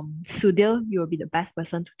 Sudhir, you will be the best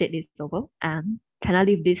person to take this over. And can I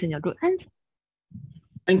leave this in your good hands?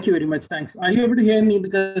 Thank you very much. Thanks. Are you able to hear me?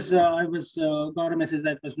 Because I was got a message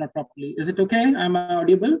that was not properly. Is it okay? Am I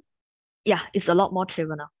audible? Yeah, it's a lot more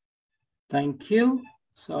clearer now. Thank you.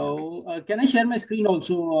 So can I share my screen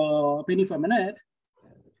also, Penny, for a minute?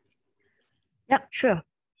 Yeah, sure.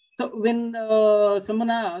 So when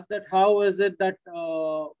someone asks that how is it that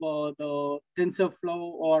the TensorFlow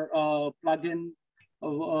or plugin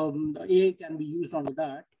the AI can be used on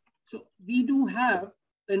that. So we do have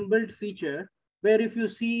inbuilt feature where if you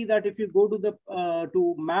see that if you go to the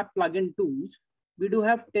to map plugin tools, we do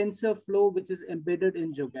have TensorFlow, which is embedded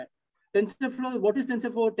in Joget. TensorFlow, what is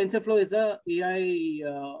TensorFlow? TensorFlow is a AI,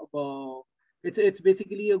 it's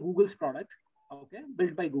basically a Google's product, okay,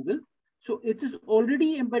 built by Google. So it is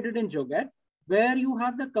already embedded in Joget, where you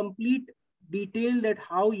have the complete detail that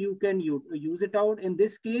how you can use it out. In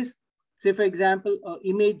this case, say for example,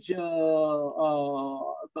 image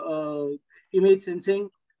sensing,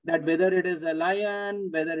 that whether it is a lion,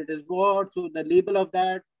 whether it is what, so the label of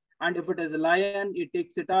that. And if it is a lion, it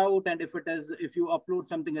takes it out. And if it is, if you upload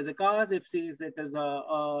something as a car, if says it is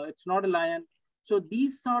it's not a lion. So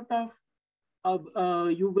these sort of,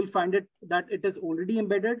 you will find it that it is already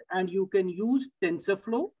embedded, and you can use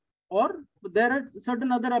TensorFlow, or there are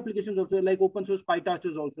certain other applications also, like open source PyTorch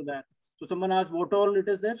is also there. So someone asked what all it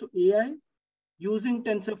is there. So AI using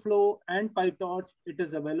TensorFlow and PyTorch, it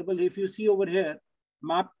is available. If you see over here,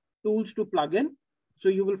 map tools to plugin, so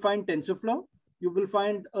you will find TensorFlow. You will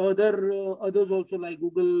find others also, like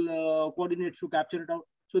Google coordinates to capture it out.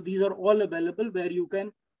 So these are all available where you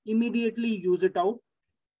can immediately use it out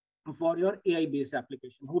for your AI-based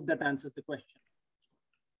application. Hope that answers the question.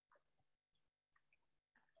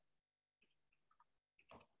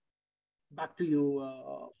 Back to you,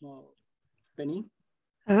 Penny.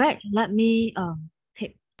 All right, let me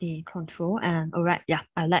take the control, and all right, yeah,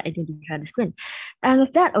 I'll let Adrian to share the screen. And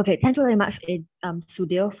with that, okay, thank you very much,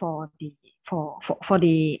 Sudhir, for the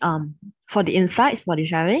insights, for the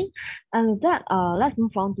sharing. And with that, let's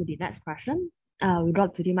move on to the next question. We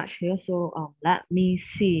got pretty much here, so let me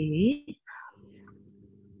see.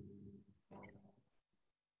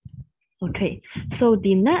 Okay, so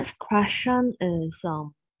the next question is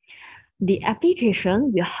the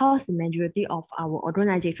application will house the majority of our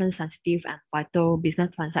organization sensitive and vital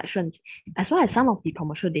business transactions, as well as some of the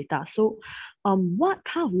commercial data. So what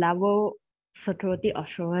kind of level security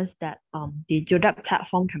assurance that the Joget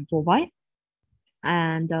platform can provide?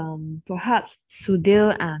 And perhaps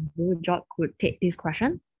Sudhir and Joget could take this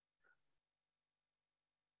question.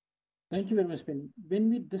 Thank you very much, Penny.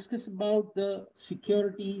 When we discuss about the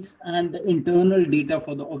securities and the internal data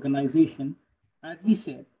for the organization, as we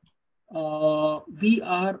said, we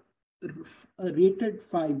are rated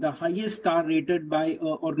 5, the highest star rated by an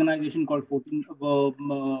organization called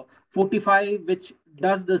 45, which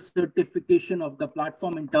does the certification of the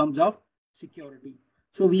platform in terms of security.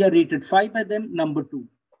 So we are rated 5 by them. Number 2,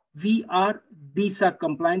 we are DSA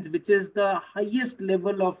compliant, which is the highest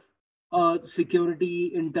level of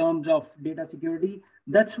security in terms of data security.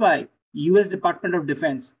 That's why US Department of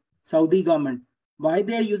Defense, Saudi government, why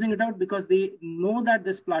they are using it out? Because they know that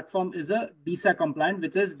this platform is a DSA compliant,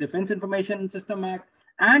 which is Defense Information System Act,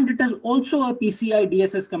 and it is also a PCI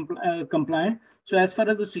DSS compliant. So as far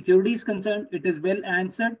as the security is concerned, it is well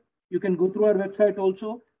answered. You can go through our website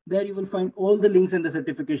also. There you will find all the links and the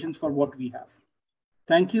certifications for what we have.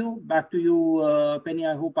 Thank you. Back to you, Penny.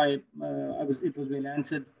 I hope it was well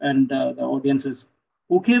answered, and the audience is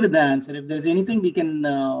okay with the answer. If there's anything, we can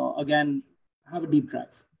again have a deep dive.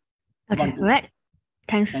 Okay, all right.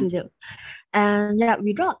 Thanks, Sudhir. And yeah,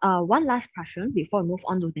 we got one last question before we move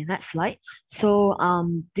on to the next slide. So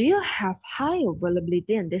do you have high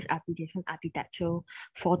availability in this application architecture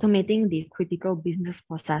for automating the critical business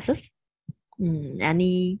processes?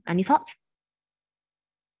 Any thoughts?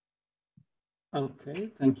 Okay,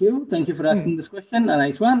 thank you. Thank you for asking this question. A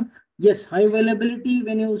nice one. Yes, high availability,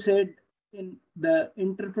 when you said in the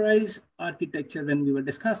enterprise architecture when we were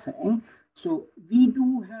discussing, so we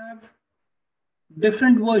do have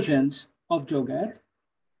different versions of Joget.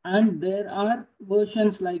 And there are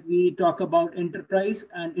versions like we talk about enterprise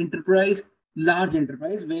and enterprise, large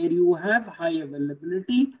enterprise, where you have high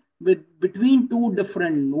availability with between two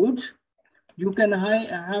different nodes. You can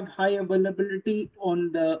have high availability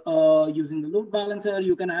on the using the load balancer.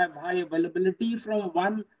 You can have high availability from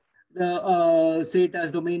one say it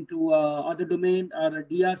as domain to other domain or a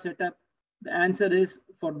DR setup. The answer is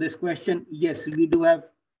for this question, yes, we do have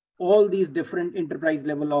all these different enterprise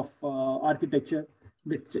level of architecture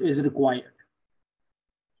which is required.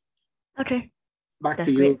 Okay. Back That's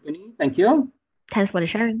to you, great. Penny. Thank you. Thanks for the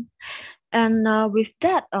sharing. And with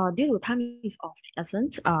that, due to time is of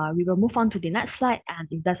essence, we will move on to the next slide. And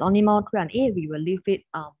if there's only more Q&A, we will leave it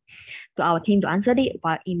to our team to answer it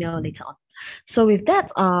via email later on. So with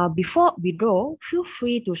that, before we go, feel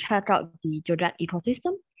free to check out the Joget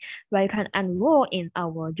ecosystem, where you can enroll in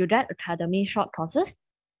our Joget Academy short courses,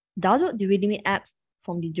 download the Udemy apps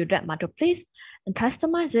from the Joget marketplace, and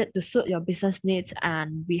customize it to suit your business needs.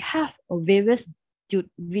 And we have various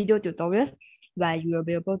video tutorials where you will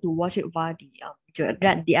be able to watch it via the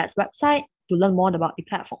Joget DX website to learn more about the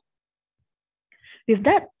platform. With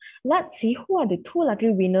that, let's see who are the two lucky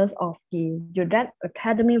winners of the Joget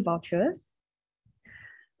Academy vouchers.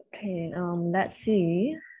 Okay, let's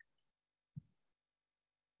see.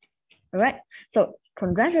 All right, so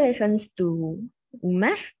congratulations to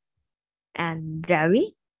Umesh and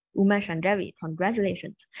Gary. Umesh and Gary,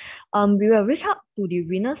 congratulations. We will reach out to the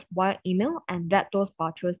winners via email and get those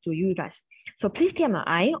vouchers to you guys. So please keep an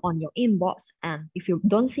eye on your inbox, and if you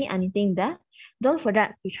don't see anything there, don't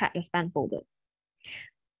forget to check your spam folder.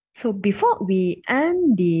 So before we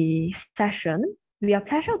end the session, we are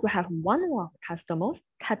pleased to have one of our customers,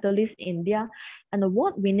 Catalyst India, an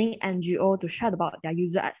award-winning NGO, to share about their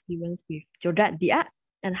user experience with Joget DX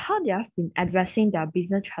and how they have been addressing their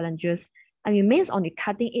business challenges and remains on the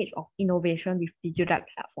cutting edge of innovation with the Joget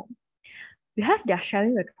platform. We have their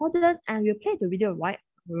sharing recorded, and we'll play the video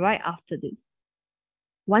right after this.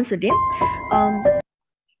 Once again,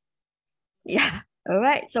 yeah, all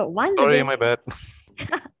right. So once Sorry, again, my bad.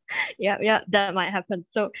 yeah, that might happen.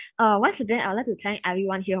 So once again, I'd like to thank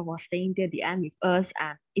everyone here for staying till the end with us,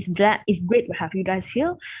 and it's great to have you guys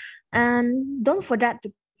here. And don't forget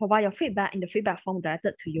to provide your feedback in the feedback form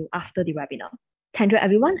directed to you after the webinar. Thank you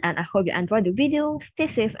everyone, and I hope you enjoyed the video. Stay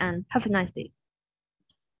safe and have a nice day.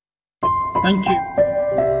 Thank you.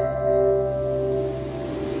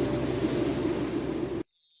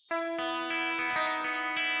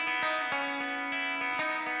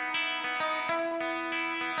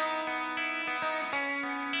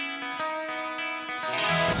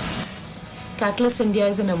 Catalyst India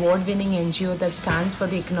is an award-winning NGO that stands for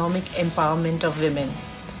the economic empowerment of women.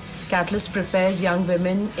 Catalyst prepares young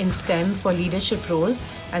women in STEM for leadership roles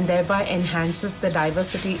and thereby enhances the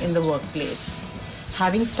diversity in the workplace.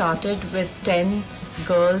 Having started with 10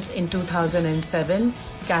 girls in 2007,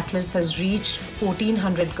 Catalyst has reached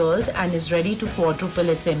 1,400 girls and is ready to quadruple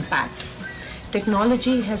its impact.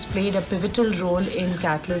 Technology has played a pivotal role in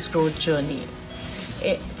Catalyst's growth journey.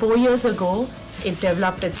 4 years ago, it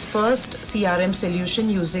developed its first CRM solution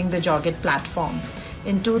using the Joget platform.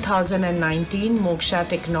 In 2019, Mokxa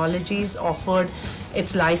Technologies offered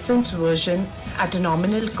its licensed version at a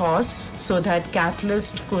nominal cost so that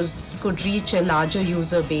Catalyst could reach a larger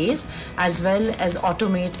user base as well as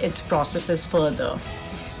automate its processes further.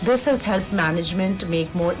 This has helped management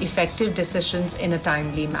make more effective decisions in a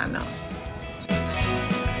timely manner.